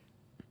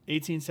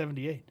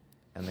 1878.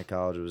 And the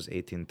college was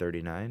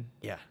 1839.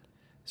 Yeah.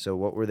 So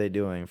what were they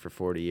doing for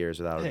 40 years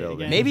without a Hey,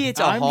 building? again, Maybe it's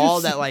a I'm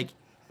hall just- that like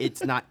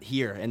it's not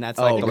here, and that's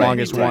like the right,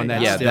 longest right. one.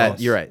 That's yeah, still.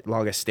 you're right.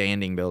 Longest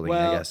standing building.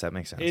 Well, I guess that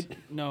makes sense.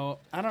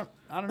 I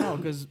don't know,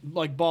 because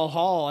like Ball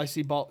Hall, I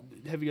see Ball.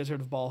 Have you guys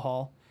heard of Ball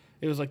Hall?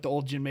 It was like the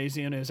old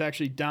gymnasium. It was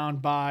actually down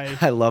by.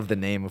 I love the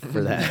name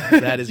for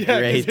that. That is Yeah,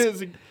 'cause great. it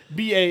was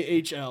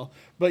BAHL.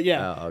 But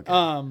yeah, Oh,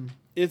 okay.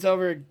 it's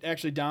over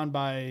actually down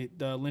by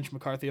the Lynch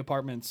McCarthy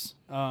apartments.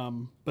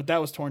 But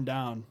that was torn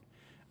down.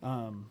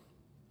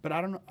 But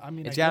I don't know. I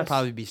mean, It's I got to guess-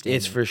 probably be standing.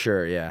 It's for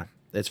sure. Yeah,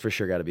 it's for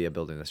sure got to be a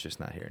building that's just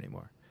not here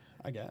anymore.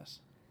 I guess.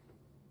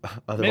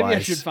 Otherwise, Maybe I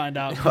should find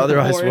out.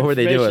 Otherwise, more what were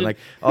they doing? information. Like,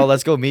 oh,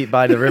 let's go meet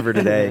by the river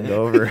today and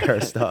go over our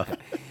stuff.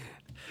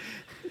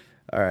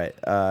 All right.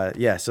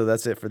 Yeah. So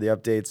that's it for the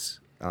updates.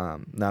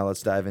 Now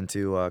let's dive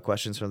into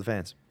questions from the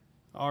fans.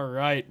 All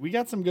right, we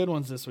got some good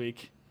ones this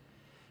week.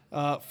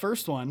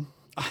 First one,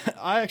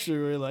 I actually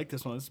really like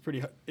this one.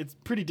 It's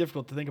pretty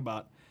difficult to think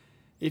about.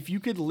 If you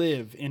could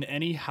live in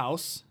any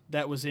house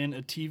that was in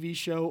a TV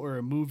show or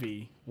a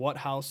movie, what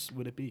house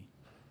would it be?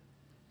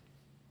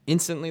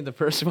 Instantly, the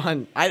first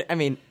one. I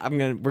mean,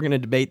 we're gonna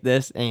debate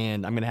this,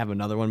 and I'm gonna have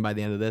another one by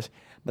the end of this.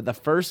 But the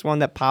first one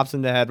that pops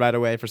in the head right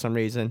away for some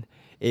reason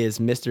is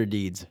Mr.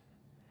 Deeds.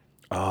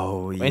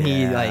 Oh, yeah. When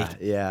he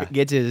yeah.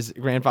 gets his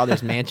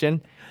grandfather's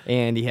mansion,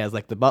 and he has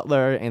like the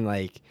butler, and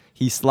like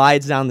he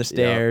slides down the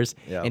stairs,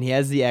 yep. and he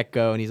has the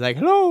echo, and he's like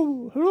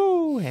hello,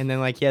 hello, and then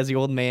like he has the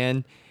old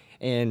man,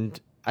 and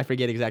I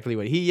forget exactly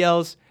what he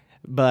yells,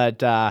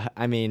 but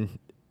I mean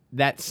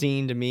that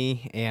scene to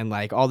me, and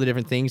like all the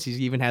different things. He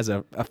even has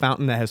a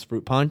fountain that has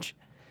fruit punch.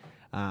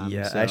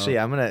 Yeah, so- actually,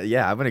 I'm gonna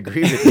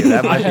agree with you.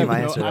 That might be my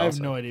answer. I have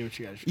also. no idea what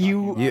you guys are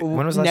You, talking about.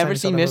 when was the last time never you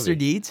saw seen that Mr. movie?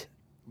 Deeds?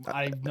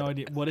 I have no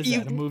idea. What is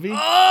that, a movie?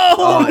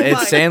 Oh,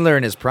 it's Sandler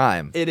in his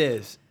prime. It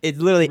is. It's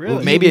literally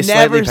Really? Maybe you've it's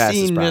slightly never past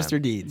his seen prime.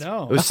 Mr. Deeds.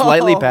 No. It was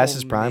slightly past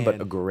his Oh, prime, but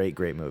man. a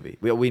great movie.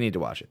 We need to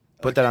watch it.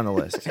 Put that on the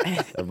list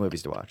of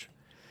movies to watch.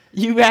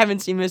 You haven't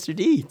seen Mr.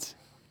 Deeds.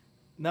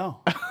 No.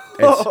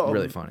 It's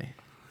really funny.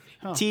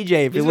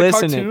 TJ, if Is you're it a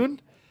listening,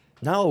 cartoon?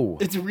 No,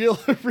 It's real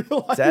life.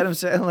 it's Adam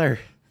Sandler.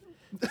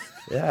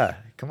 Yeah,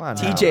 come on.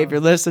 now. TJ, if you're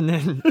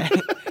listening,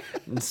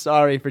 I'm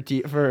sorry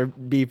for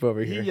beep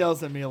over He here.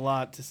 yells at me a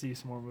lot to see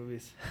some more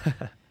movies.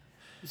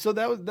 So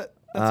that's the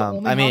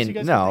only I house mean, you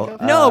guys no, can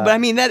think of? No, but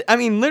I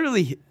mean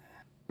literally,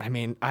 I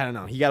mean, I don't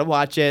know. You got to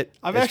watch it.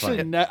 I've It's actually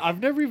fun. I've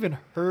never even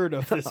heard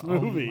of this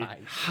movie.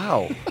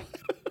 How?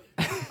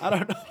 I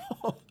don't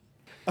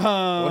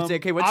know.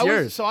 Okay, what's I was-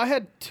 yours? So I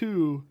had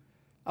two.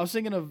 I was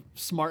thinking of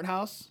Smart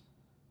House.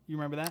 You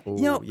remember that? Ooh,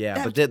 know, yeah,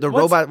 that- but the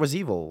what's- robot was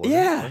evil. Wasn't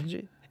Yeah. It? Wasn't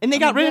she? And they I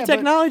got mean, rid yeah, of but-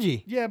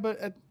 technology. Yeah,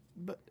 but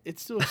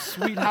it's still a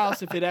sweet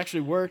house if it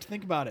actually worked.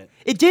 Think about it.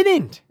 It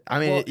didn't. I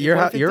mean, Well, what your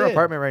if it did?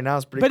 apartment right now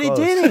is pretty But close.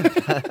 it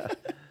didn't.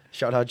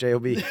 Shout out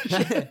JOB.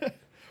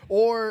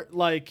 Or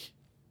like,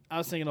 I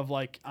was thinking of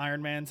like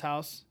Iron Man's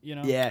house. You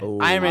know? Yeah. Ooh,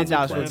 Iron Man's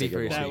that's house a would be good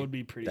pretty one. That sweet. would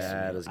be pretty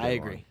That sweet. is a I good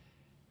agree. one.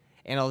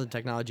 And all the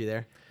technology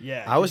there.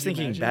 Yeah. I was could you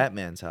thinking imagine?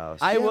 Batman's house.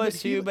 I Yeah, was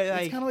but too, but it's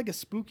like, kind of like a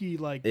spooky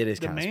like. It is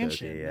the kinda spooky,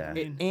 mansion. yeah. I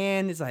mean,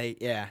 and it's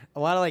like, yeah, a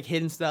lot of like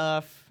hidden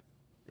stuff.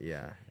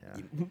 yeah.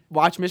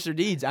 Watch Mr.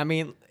 Deeds. I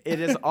mean, it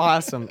is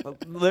awesome.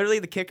 Literally,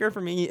 the kicker for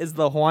me is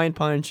the Hawaiian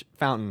Punch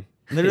fountain.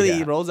 Literally, he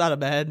Yeah. rolls out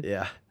of bed,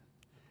 Yeah.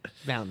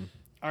 fountain.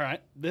 all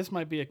right, this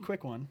might be a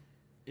quick one.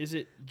 Is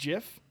it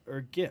GIF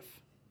or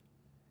GIF?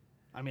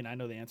 I mean, I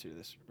know the answer to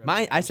this.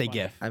 Mine, I It's say funny.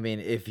 GIF. I mean,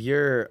 if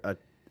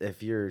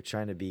you're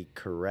trying to be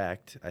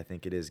correct, I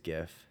think it is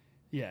GIF.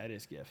 Yeah, it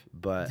is GIF.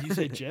 But Do you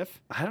say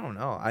GIF? I don't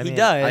know. I He mean,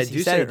 does. I He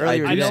do said say it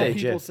earlier I I do know say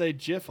people GIF. say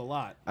GIF a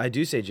lot, I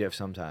do say GIF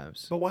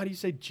sometimes. but why do you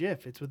say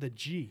GIF? It's with a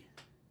G.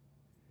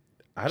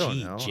 I don't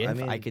G, know. GIF. I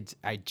mean,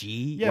 I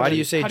G. Yeah, Why but do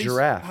you say how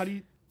giraffe? How do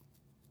you?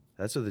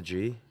 that's with a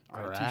G.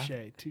 All Giraffe?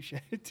 right, touche.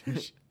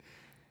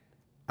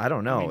 I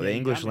don't know. mean, the yeah, you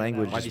English got me on that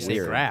language one. Why do is you say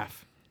weird.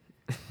 graph?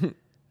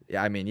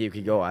 Yeah, I mean, you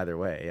could go either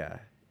way. Yeah,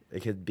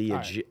 it could be All a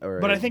right. G. Or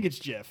But a- I think it's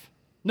GIF.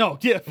 No,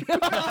 GIF.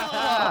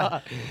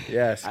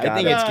 yes. I got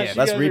think it. it's Gosh, GIF. you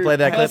Let's guys replay are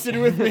that clip.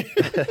 messing with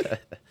me.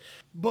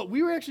 But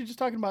we were actually just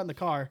talking about in the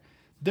car.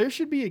 There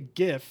should be a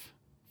GIF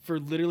for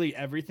literally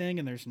everything,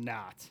 and there's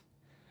not.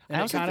 And I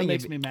it also kind of think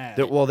makes it- me mad.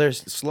 Well, they're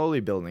slowly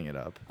building it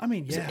up. I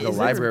mean, yeah, The it's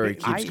library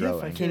never been- keeps GIF,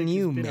 growing. I feel Can like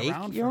you it's been make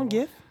around your for a own while.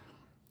 GIF?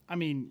 I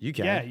mean, You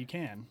can. Yeah, you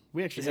can.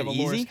 We actually Is have it a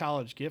Loras easy?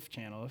 College GIF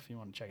channel if you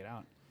want to check it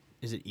out.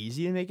 Is it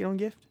easy to make your own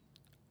gift?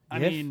 I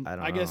GIF? mean, I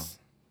don't I know. guess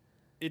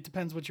it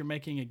depends what you're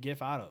making a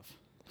GIF out of.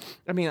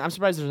 I mean, I'm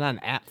surprised there's not an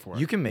app for it.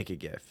 You can make a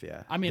GIF.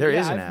 Yeah. I mean, there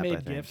yeah, is an I've app. made I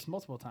think. GIFs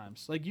multiple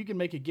times. Like you can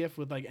make a GIF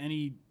with like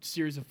any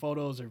series of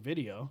photos or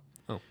video.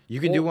 You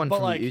can do Well, one but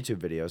from like- YouTube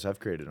videos. I've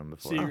created them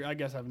before. See, I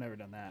guess I've never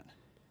done that.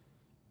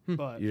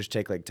 But You just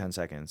take like 10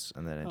 seconds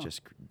and then it Oh.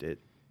 just it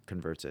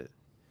converts it.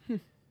 all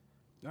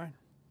right,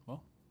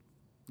 well,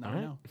 now All I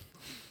right. know.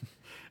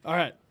 All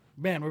right,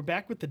 man, we're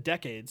back with the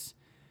decades.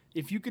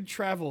 If you could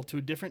travel to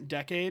a different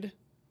decade,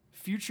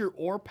 future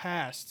or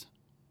past,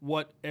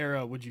 what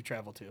era would you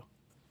travel to?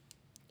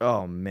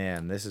 Oh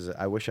man, this is.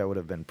 I wish I would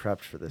have been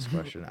prepped for this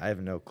question. I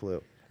have no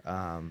clue,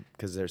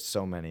 because there's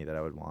so many that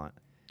I would want.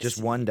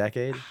 Just one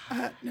decade?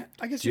 I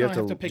guess Do you you don't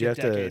have to pick do you a have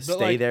decade. to but,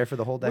 stay like, there for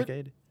the whole what-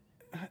 decade?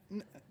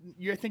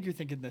 I think you're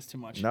thinking this too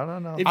much. No, no,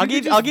 no. If I'll you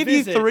could give I'll just give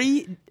visit-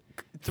 you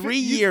three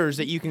you- years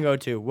that you can go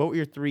to. What would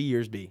your 3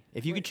 years be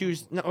if you could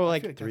choose? No, or I feel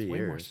like like 3 that's way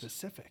more years.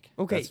 specific.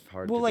 okay, That's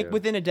hard well, to like do.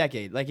 within a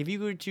decade. Like if you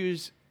could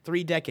choose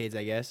 3 decades,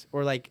 I guess,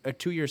 or like a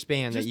 2-year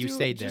span that you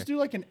stayed there. Just do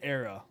like an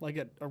era,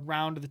 like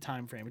around the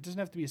time frame. It doesn't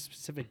have to be a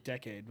specific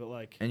decade, but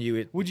like. And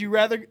you Would you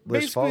rather? Basically,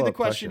 the follow-up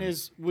question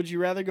questions. is: would you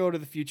rather go to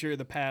the future, or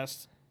the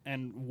past,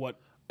 and what?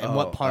 And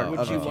what part Would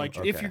of you the like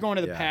future? if okay, you're going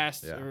to the yeah,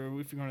 past, yeah. or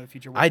if you're going to the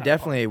future? What I kind of part?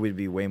 definitely would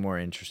be way more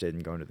interested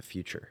in going to the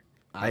future.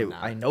 I'm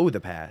not. I know the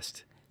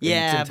past.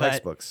 Yeah, it's in but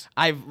textbooks.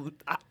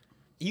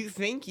 You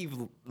think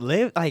you've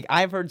lived? Like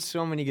I've heard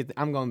so many good.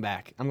 I'm going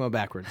back. I'm going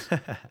backwards.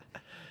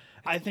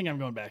 I think I'm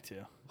going back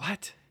to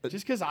What?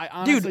 just because I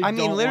honestly I mean,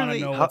 don't want to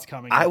literally, know how- what's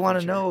coming. in I the want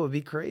to future. know. It would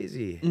be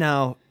crazy.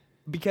 No,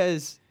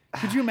 because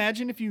Could you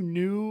imagine if you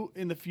knew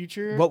in the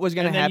future What was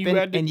gonna and then happen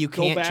had to and you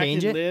go can't back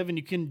change and it? live and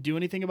you couldn't do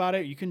anything about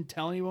it? You couldn't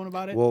tell anyone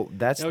about it. Well,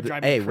 that's That would the,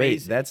 drive me hey, wait.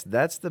 crazy.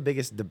 That's the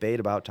biggest debate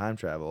about time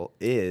travel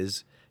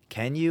is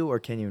can you or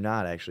can you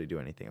not actually do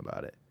anything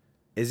about it?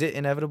 Is it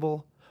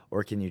inevitable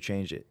or can you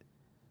change it?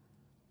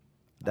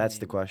 That's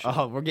the question.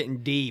 oh, we're getting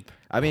deep.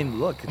 I mean,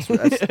 look,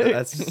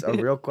 that's a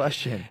real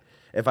question.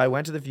 If I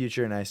went to the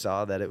future and I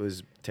saw that it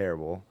was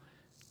terrible,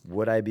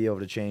 would I be able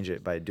to change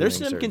it by doing There's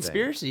some certain things?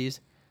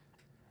 conspiracies.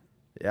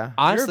 Yeah.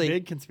 Honestly, You're a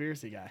big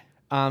conspiracy guy.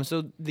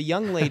 so the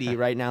young lady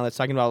right now that's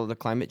talking about the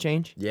climate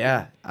change.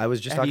 Yeah, I was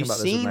just Have talking you about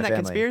this with seen my that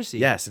family. conspiracy?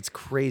 Yes, it's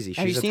crazy.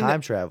 Have you She's a seen time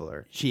the-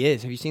 traveler. She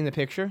is. Have you seen the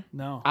picture?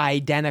 No,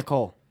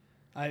 Identical.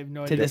 I have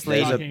no to idea. this what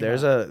you're lady. talking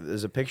There's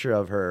about. a picture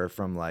of her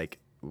from like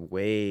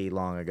way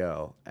long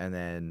ago, and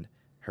then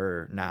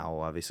her now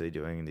obviously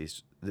doing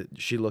these.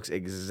 She looks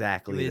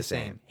exactly the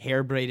same.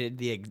 Hair braided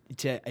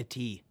to a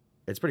T.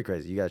 It's pretty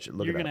crazy. You guys should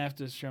look You're it gonna up. have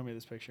to show me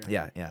this picture.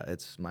 Yeah,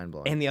 it's mind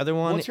blowing. And the other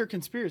one What's her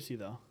conspiracy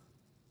though?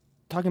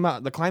 talking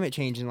about the climate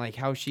change and like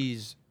how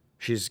she's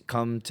She's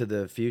come to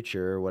the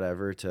future or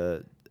whatever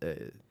to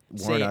warn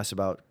Say- us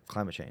about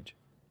climate change.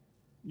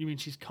 You mean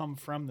she's come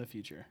from the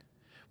future?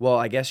 Well,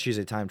 I guess she's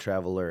a time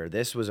traveler.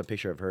 This was a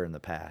picture of her in the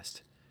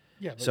past.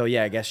 Yeah. But So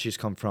yeah, I guess she's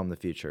come from the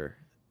future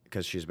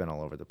because she's been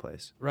all over the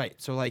place. right.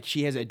 So like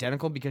she has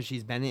identical because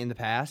she's been in the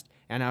past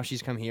and now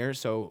she's come here.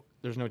 So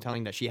there's no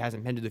telling that she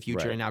hasn't been to the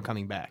future Right. and now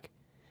coming back.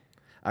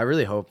 I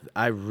really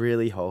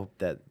hope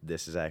that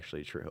this is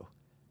actually true.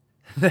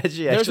 That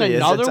she There's actually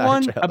is a another time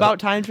one traveler. about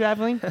time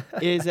traveling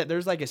is that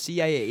there's like a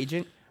CIA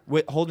agent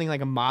holding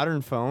like a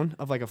modern phone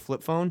of like a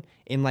flip phone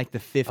in like the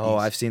 50s. Oh,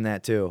 I've seen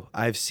that too.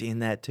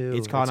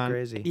 It's caught That's on.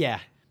 crazy. Yeah.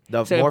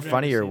 The So- more I've never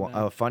funnier seen one,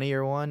 that. a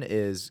funnier one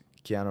is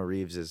Keanu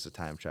Reeves is a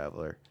time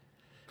traveler,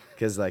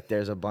 because like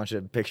there's a bunch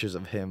of pictures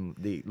of him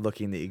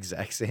looking the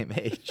exact same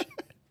age.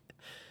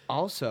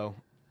 Also,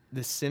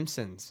 The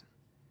Simpsons.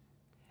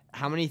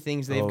 How many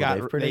things they've got?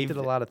 They've predicted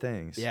a lot of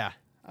things. Yeah.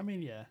 I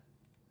mean, yeah.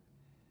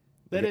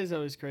 That is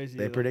always crazy.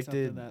 They like,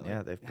 predicted. something that, Yeah,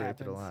 like, they've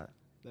predicted a happens. lot.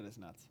 That is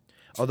nuts.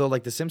 Although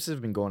like The Simpsons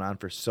have been going on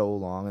for so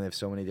long and they have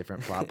so many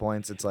different plot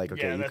points, it's like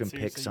okay, Yeah, you that's can pick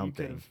seriously, you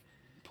something. could've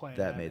planned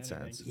that made anything.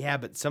 sense. Yeah,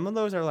 but some of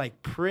those are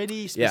like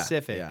pretty Yeah,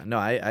 specific. Yeah, no,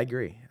 I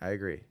agree. I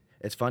agree.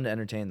 It's fun to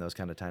entertain those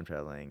kind of time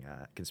traveling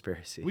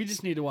conspiracies. We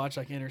just need to watch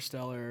like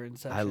Interstellar or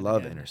Inception. I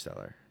love again.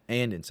 Interstellar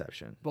and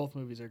Inception. Both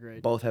movies are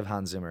great. Both have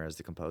Hans Zimmer as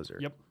the composer.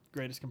 Yep,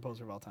 greatest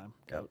composer of all time.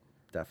 Yep, Goat.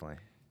 definitely.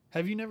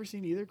 Have you never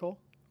seen either, Cole?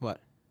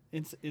 What?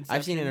 Inception?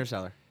 I've seen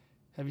Interstellar.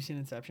 Have you seen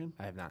Inception?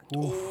 I have not.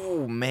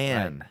 Oh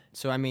man,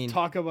 So I mean,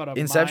 Talk about a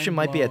Inception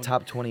might be a mind-blown-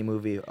 top 20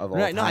 movie of all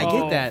right? No, I time.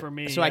 get Oh, that. for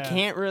me, so I yeah.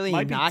 can't really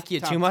Might be knock you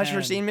top too much for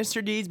 10. seeing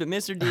Mr. Deeds, but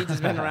Mr. Deeds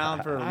has been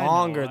around for I know,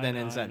 longer I than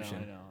know,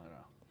 Inception.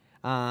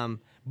 I know.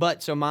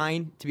 But so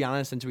mine, to be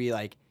honest, since we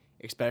like,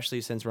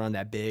 especially since we're on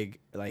that big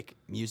like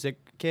music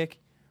kick,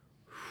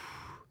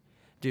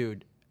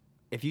 dude,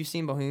 if you've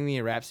seen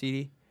Bohemian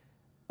Rhapsody,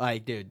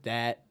 like, dude,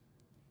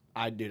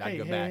 I'd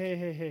go back.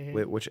 Hey.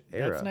 Wait, which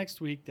era? That's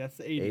next week. That's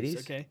the 80s, 80s?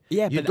 okay?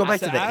 Yeah, You'd but go back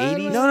to the I don't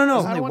 80s? know. No, no, no.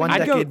 That's I only don't one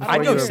wanna- decade I'd before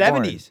go you were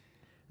born. 70s.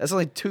 That's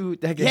only 2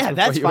 decades Yeah, before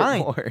that's you were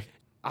fine. born.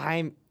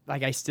 I'm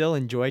like, I still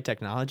enjoy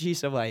technology,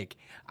 so like,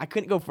 I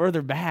couldn't go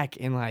further back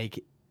in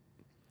like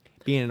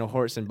being in a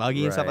horse and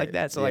buggy and stuff like Right.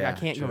 that. So like, I Yeah,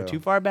 can't go true. too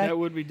far back. That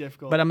would be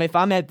difficult. But if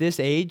I'm at this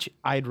age,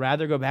 I'd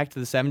rather go back to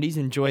the 70s,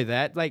 enjoy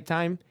that like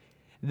time,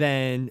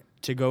 than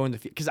to go in the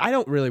future. Because I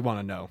don't really want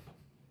to know,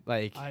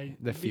 like, the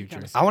it'd be future.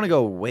 kinda I want to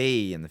go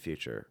way in the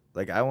future.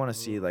 Like I want to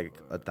see like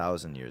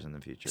 1,000 years in the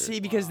future. See,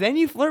 because then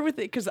you flirt with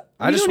it. Because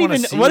I just don't want to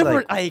even. see. What if like,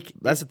 we're like?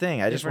 that's the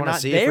thing. I if just we're want to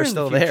not see if there we're in the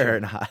still future? there or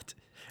not.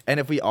 And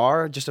if we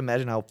are, just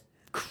imagine how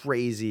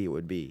crazy it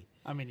would be.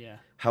 I mean, yeah.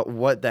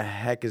 What the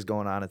heck is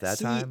going on at that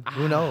See, time?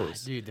 Who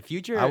knows? dude? The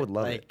future. I would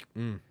love like,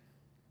 it.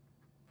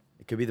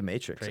 It could be the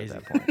Matrix Crazy.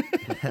 at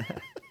that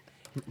point.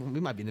 We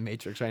might be in the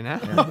Matrix right now.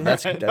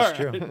 That's All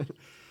true. right.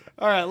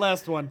 All right,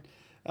 last one.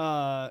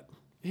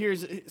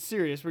 Here's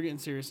serious. We're getting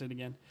serious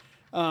again.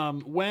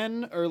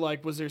 When or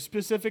like, was there a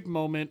specific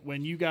moment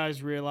when you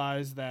guys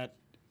realized that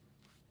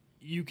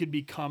you could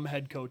become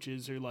head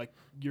coaches, or like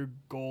your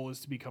goal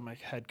is to become a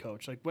head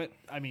coach? Like, what?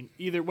 I mean,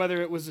 either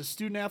whether it was a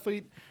student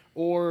athlete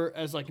or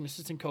as like an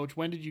assistant coach.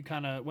 When did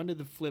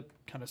the flip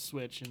kind of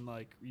switch and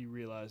like you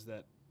realized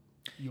that?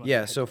 You wanted to be Yeah,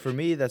 head so coach? for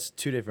me, that's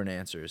 2 different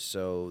answers.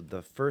 So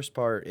the first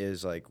part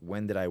is like,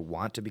 when did I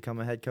want to become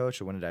a head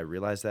coach, or when did I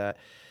realize that?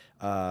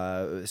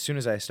 As soon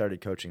as I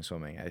started coaching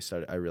swimming,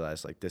 I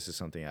realized like this is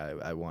something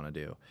I want to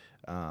do,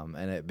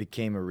 and it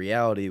became a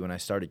reality when I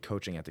started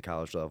coaching at the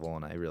college level,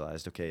 and I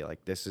realized, okay,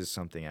 like this is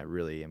something I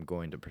really am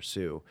going to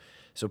pursue.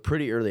 So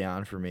pretty early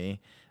on for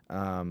me,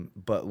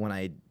 but when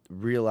I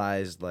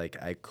realized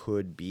like I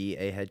could be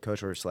a head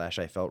coach, or /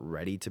 I felt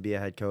ready to be a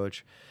head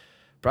coach,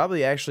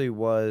 probably actually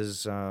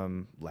was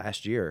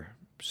last year.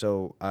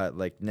 So I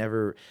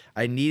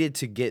needed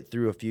to get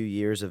through a few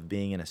years of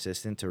being an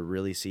assistant to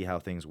really see how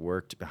things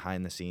worked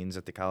behind the scenes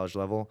at the college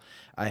level.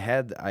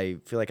 I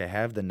feel like I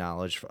have the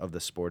knowledge of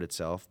the sport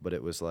itself, but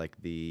it was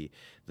like the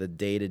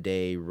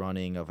day-to-day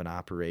running of an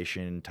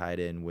operation tied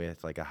in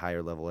with like a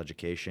higher level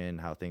education,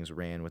 how things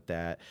ran with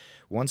that.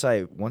 Once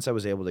I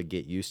was able to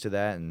get used to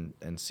that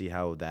and see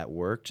how that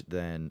worked,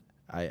 then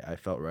I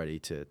felt ready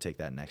to take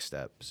that next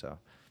step. So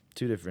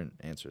 2 different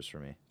answers for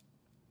me.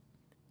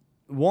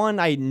 One,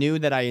 I knew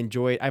that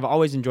I've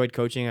always enjoyed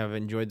coaching. I've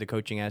enjoyed the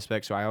coaching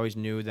aspect, so I always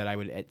knew that I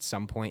would at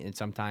some point in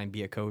some time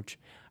be a coach.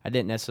 I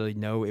didn't necessarily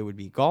know it would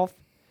be golf.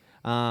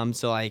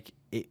 So like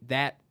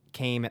that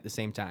came at the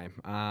same time.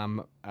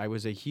 I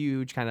was a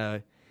huge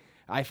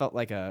I felt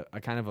like a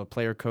kind of a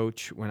player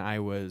coach when I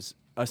was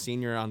a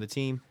senior on the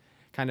team,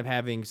 kind of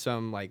having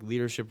some like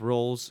leadership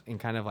roles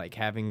and kind of like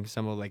having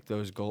some of like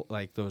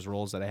those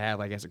roles that I have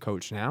like as a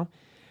coach now.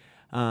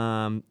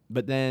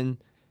 But then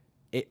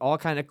it all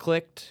kind of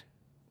clicked.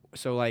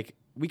 So like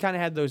we kind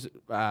of had those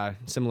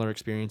similar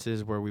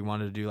experiences where we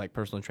wanted to do like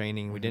personal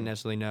training. We didn't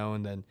necessarily know,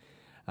 and then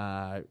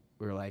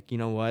we were like, you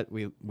know what,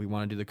 we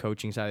want to do the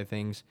coaching side of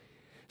things.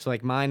 So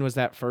like mine was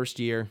that first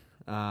year.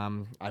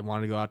 I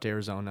wanted to go out to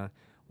Arizona,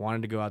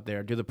 wanted to go out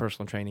there, do the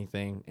personal training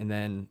thing, and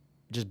then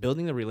just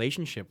building the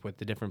relationship with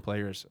the different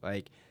players,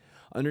 like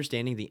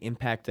understanding the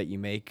impact that you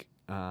make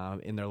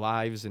in their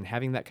lives, and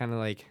having that kind of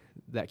like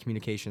that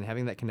communication,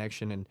 having that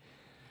connection, and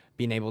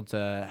being able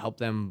to help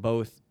them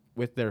both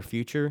with their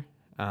future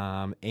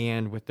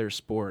and with their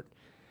sport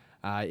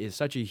is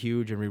such a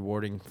huge and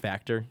rewarding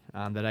factor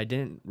that I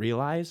didn't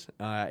realize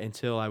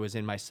until I was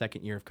in my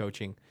second year of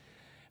coaching,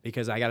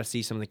 because I got to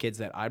see some of the kids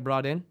that I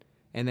brought in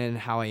and then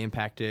how I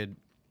impacted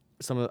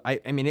some of. I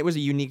mean, it was a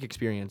unique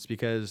experience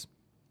because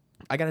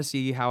I got to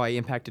see how I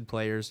impacted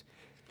players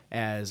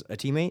as a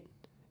teammate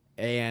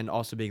and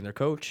also being their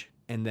coach,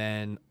 and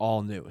then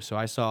all new. So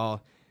I saw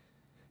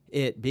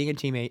it being a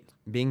teammate,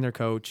 being their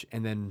coach,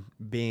 and then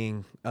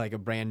being like a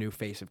brand new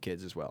face of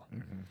kids as well.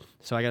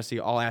 So I got to see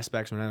all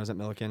aspects when I was at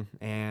Milliken.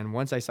 And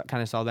once I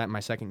kind of saw that in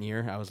my second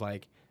year, I was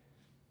like,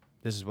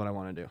 this is what I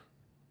want to do.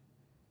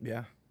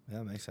 Yeah,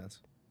 that makes sense.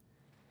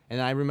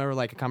 And I remember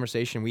like a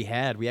conversation we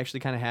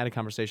actually kind of had a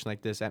conversation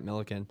like this at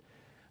Milliken.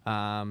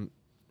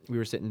 We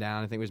were sitting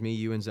down, I think it was me,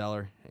 you, and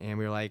Zeller, and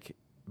we were like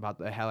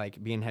about how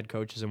like being head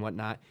coaches and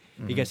whatnot,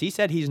 because he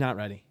said he's not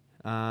ready.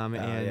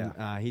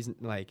 He's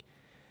like,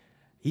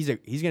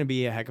 he's gonna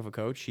be a heck of a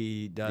coach.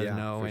 He does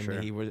know, for and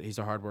sure. he's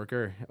a hard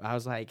worker. I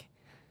was like,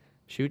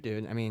 shoot,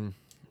 dude. I mean,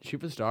 shoot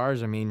for the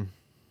stars. I mean,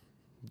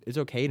 it's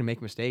okay to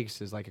make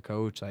mistakes as like a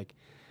coach, like,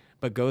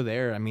 but go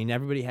there. I mean,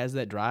 everybody has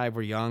that drive.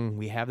 We're young.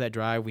 We have that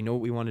drive. We know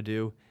what we want to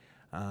do.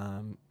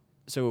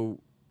 So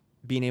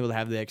being able to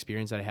have the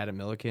experience that I had at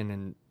Milliken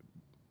and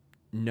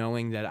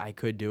knowing that I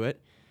could do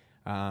it,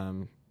 I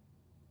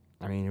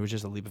mean, it was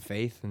just a leap of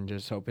faith and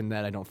just hoping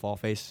that I don't fall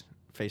face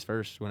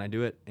first when I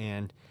do it.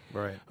 And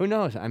Right. who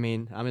knows? I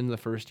mean, I'm in the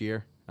first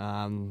year.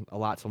 A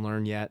lot to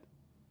learn yet,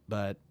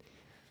 but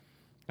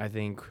I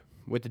think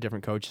with the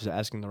different coaches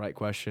asking the right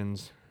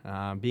questions,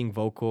 being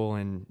vocal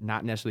and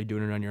not necessarily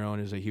doing it on your own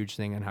is a huge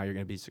thing on how you're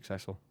going to be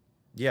successful.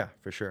 Yeah,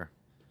 for sure.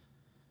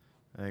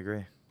 I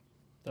agree.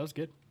 That was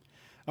good.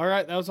 All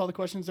right, that was all the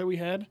questions that we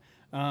had.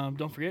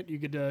 Don't forget, you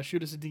could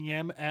shoot us a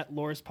DM at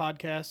Loris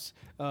Podcasts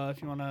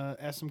if you want to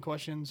ask some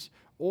questions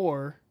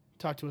or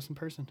talk to us in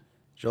person.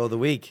 Joel of the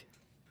week.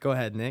 Go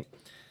ahead, Nick.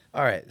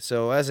 All right.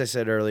 So as I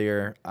said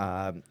earlier,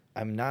 I'm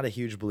not a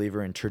huge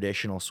believer in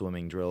traditional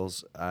swimming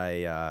drills.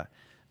 I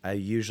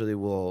usually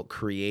will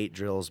create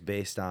drills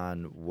based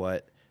on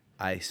what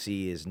I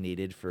see is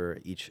needed for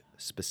each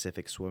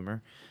specific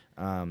swimmer.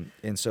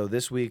 And so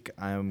this week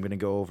I'm going to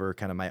go over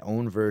kind of my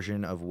own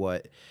version of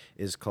what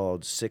is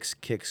called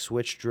 6-kick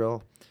switch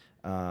drill.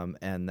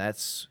 And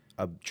that's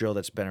a drill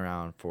that's been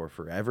around for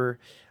forever,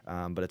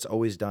 but it's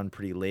always done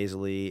pretty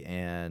lazily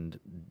and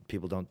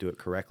people don't do it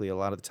correctly a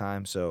lot of the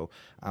time. So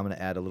I'm going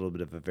to add a little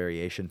bit of a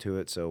variation to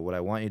it. So what I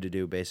want you to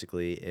do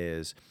basically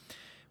is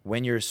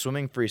when you're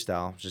swimming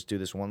freestyle, just do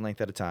this one length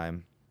at a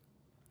time.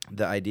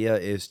 The idea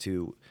is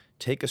to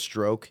take a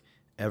stroke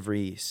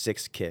every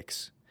 6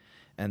 kicks.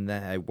 And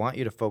then I want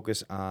you to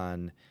focus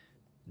on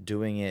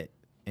doing it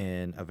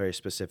in a very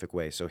specific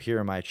way. So here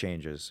are my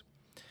changes.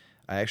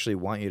 I actually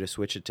want you to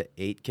switch it to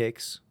 8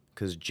 kicks,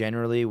 because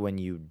generally when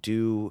you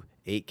do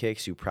 8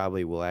 kicks, you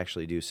probably will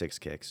actually do 6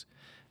 kicks.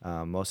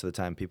 Most of the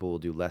time people will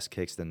do less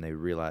kicks than they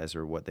realize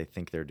or what they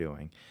think they're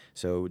doing.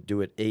 So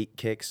do it 8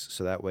 kicks,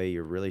 so that way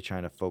you're really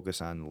trying to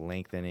focus on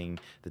lengthening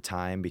the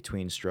time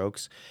between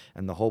strokes.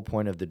 And the whole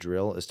point of the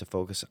drill is to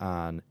focus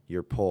on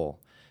your pull.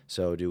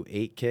 So do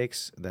 8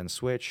 kicks, then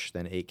switch,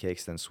 then 8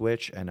 kicks, then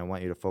switch, and I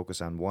want you to focus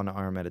on one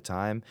arm at a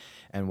time.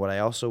 And what I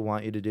also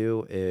want you to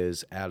do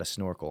is add a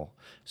snorkel.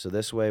 So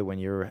this way, when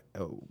you're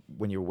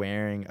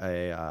wearing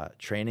a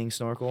training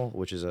snorkel,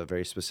 which is a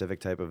very specific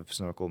type of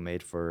snorkel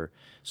made for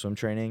swim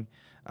training,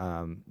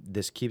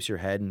 this keeps your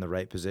head in the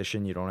right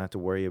position. You don't have to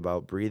worry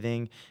about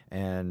breathing,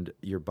 and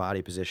your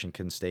body position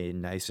can stay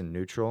nice and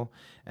neutral,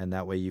 and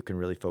that way you can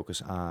really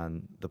focus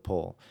on the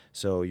pull.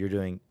 So you're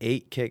doing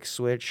 8 kick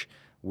switch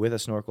with a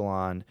snorkel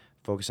on,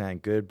 focusing on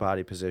good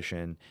body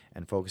position,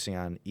 and focusing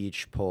on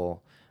each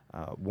pull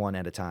one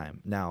at a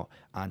time. Now,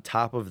 on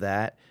top of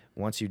that,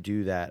 once you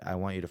do that, I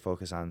want you to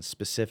focus on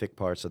specific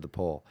parts of the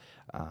pull,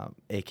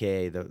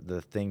 aka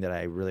the thing that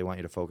I really want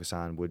you to focus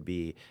on would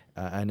be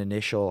an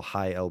initial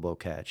high elbow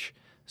catch.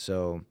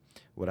 So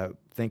what I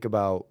think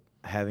about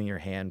having your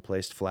hand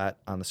placed flat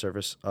on the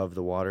surface of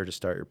the water to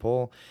start your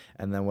pull,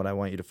 and then what I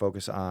want you to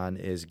focus on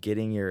is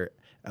getting your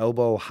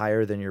elbow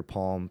higher than your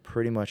palm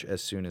pretty much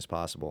as soon as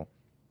possible,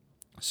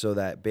 so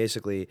that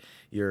basically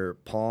your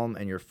palm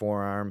and your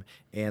forearm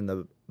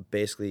and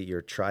basically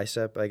your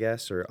tricep, I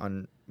guess, or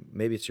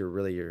maybe it's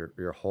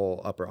your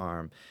whole upper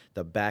arm,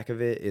 the back of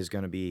it is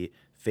going to be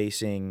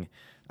facing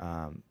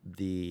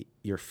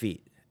your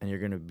feet, and you're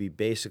going to be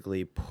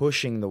basically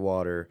pushing the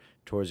water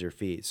towards your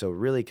feet. So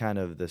really kind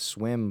of the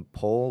swim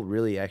pull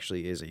really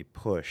actually is a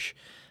push,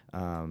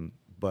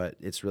 but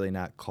it's really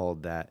not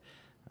called that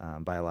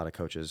by a lot of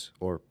coaches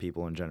or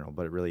people in general,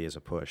 but it really is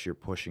a push. You're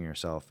pushing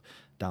yourself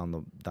down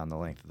the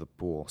length of the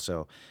pool.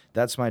 So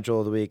that's my drill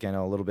of the week. I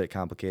know a little bit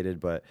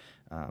complicated, but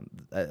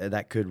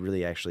that could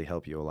really actually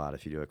help you a lot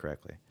if you do it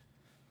correctly.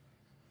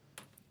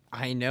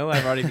 I know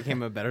I've already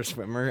become a better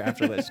swimmer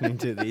after listening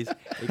to these,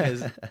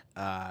 because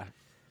I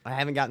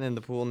haven't gotten in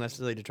the pool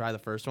necessarily to try the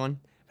first one,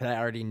 but I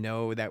already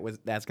know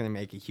that's going to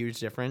make a huge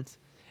difference.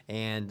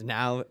 And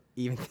now,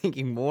 even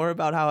thinking more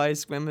about how I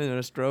swim in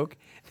a stroke,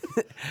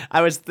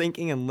 I was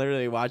thinking and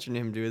literally watching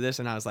him do this,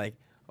 and I was like,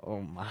 oh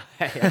my,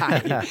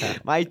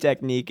 my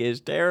technique is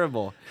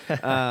terrible.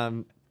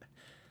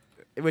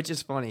 Which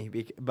is funny,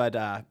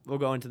 but we'll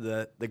go into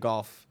the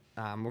golf.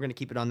 We're going to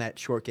keep it on that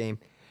short game.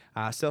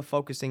 Still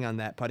focusing on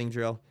that putting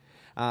drill.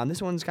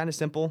 This one's kind of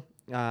simple.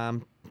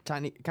 Kind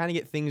of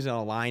get things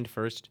aligned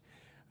first.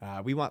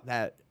 We want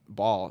that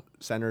ball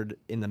centered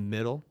in the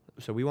middle.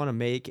 So we want to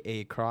make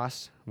a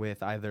cross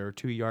with either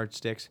 2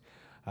 yardsticks,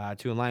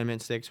 2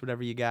 alignment sticks,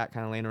 whatever you got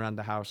kind of laying around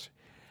the house.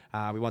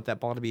 We want that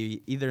ball to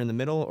be either in the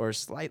middle or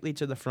slightly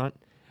to the front.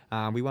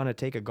 We want to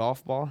take a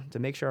golf ball to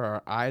make sure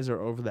our eyes are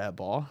over that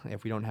ball.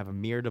 If we don't have a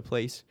mirror to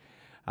place,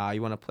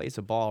 you want to place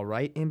a ball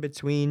right in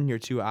between your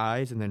 2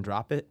 eyes and then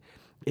drop it.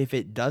 If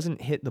it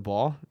doesn't hit the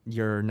ball,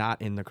 you're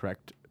not in the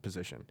correct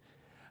position.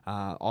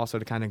 Also,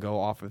 to kind of go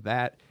off of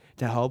that,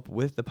 to help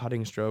with the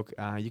putting stroke,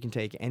 you can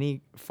take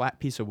any flat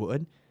piece of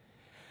wood,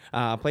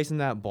 placing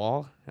that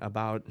ball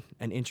about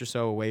an inch or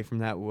so away from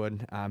that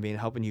wood,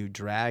 helping you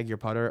drag your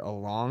putter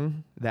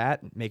along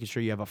that, making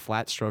sure you have a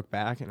flat stroke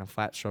back and a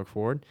flat stroke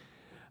forward,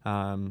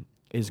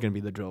 is going to be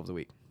the drill of the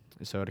week.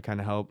 So to kind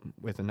of help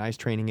with a nice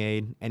training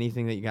aid,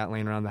 anything that you got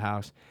laying around the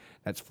house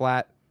that's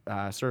flat,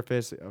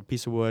 surface, a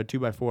piece of wood,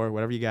 2x4,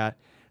 whatever you got,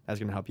 that's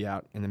going to help you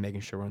out, and then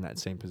making sure we're in that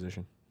same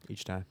position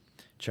each time.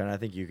 Trent, I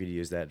think you could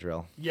use that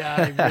drill. Yeah,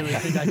 I really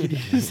think I could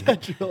use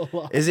that drill a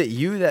lot. Is it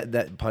you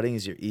that putting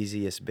is your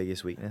easiest,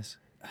 biggest weakness?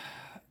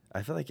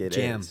 I feel like it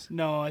Jam. is.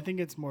 No, I think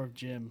it's more of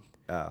Jim.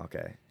 Oh,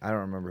 okay. I don't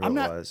remember who I'm it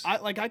not. was.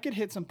 I could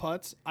hit some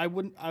putts. I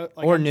wouldn't.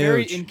 Or I'm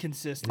very Nuge.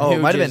 inconsistent. Oh, it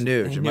might have been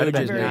Nuge Nuge. is- It might have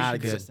been Nuge is not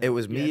Nuge. good. It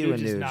was me, Yeah, you,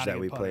 and Nuge is Nuge not a that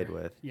good we putter. played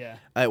with. Yeah.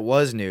 It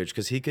was Nuge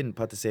because he couldn't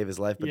putt to save his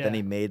life, but then Yeah.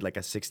 he made like a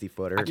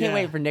 60-footer. I can't Yeah.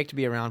 wait for Nick to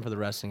be around for the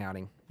wrestling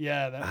outing.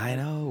 Yeah. I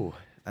know.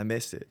 I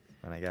missed it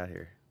when I got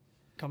here.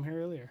 Come here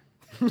earlier.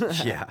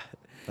 Yeah.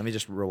 Let me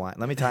just rewind.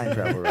 Let me time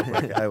travel real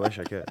quick. I wish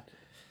I could.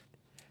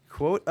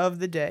 Quote of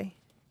the day: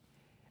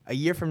 a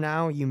year from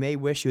now, you may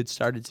wish you had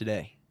started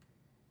today.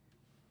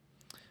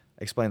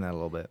 Explain that a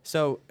little bit.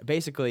 So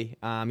basically,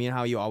 you know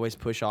how you always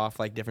push off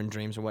like different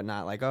dreams and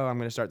whatnot, like, oh, I'm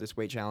going to start this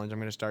weight challenge. I'm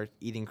going to start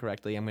eating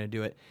correctly. I'm going to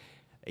do it.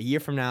 A year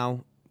from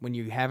now, when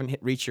you haven't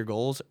reached your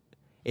goals,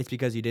 it's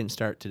because you didn't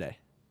start today.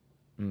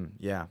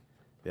 Yeah.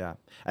 Yeah.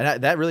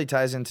 And that really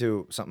ties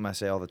into something I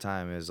say all the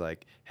time is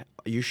like,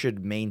 you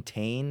should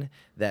maintain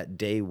that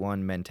day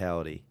one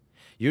mentality.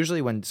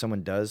 Usually when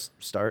someone does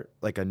start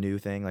like a new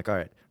thing, like, all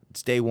right,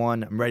 it's day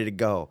one, I'm ready to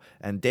go.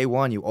 And day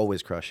one, you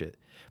always crush it.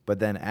 But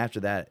then after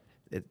that,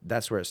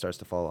 that's where it starts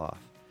to fall off.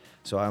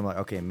 So I'm like,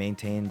 okay,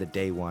 maintain the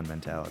day one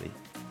mentality.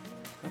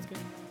 That's good.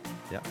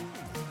 Yeah.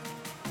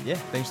 Yeah,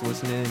 thanks for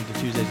listening to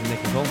Tuesdays with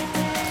Nick and Cole.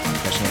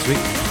 Catch you next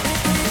week.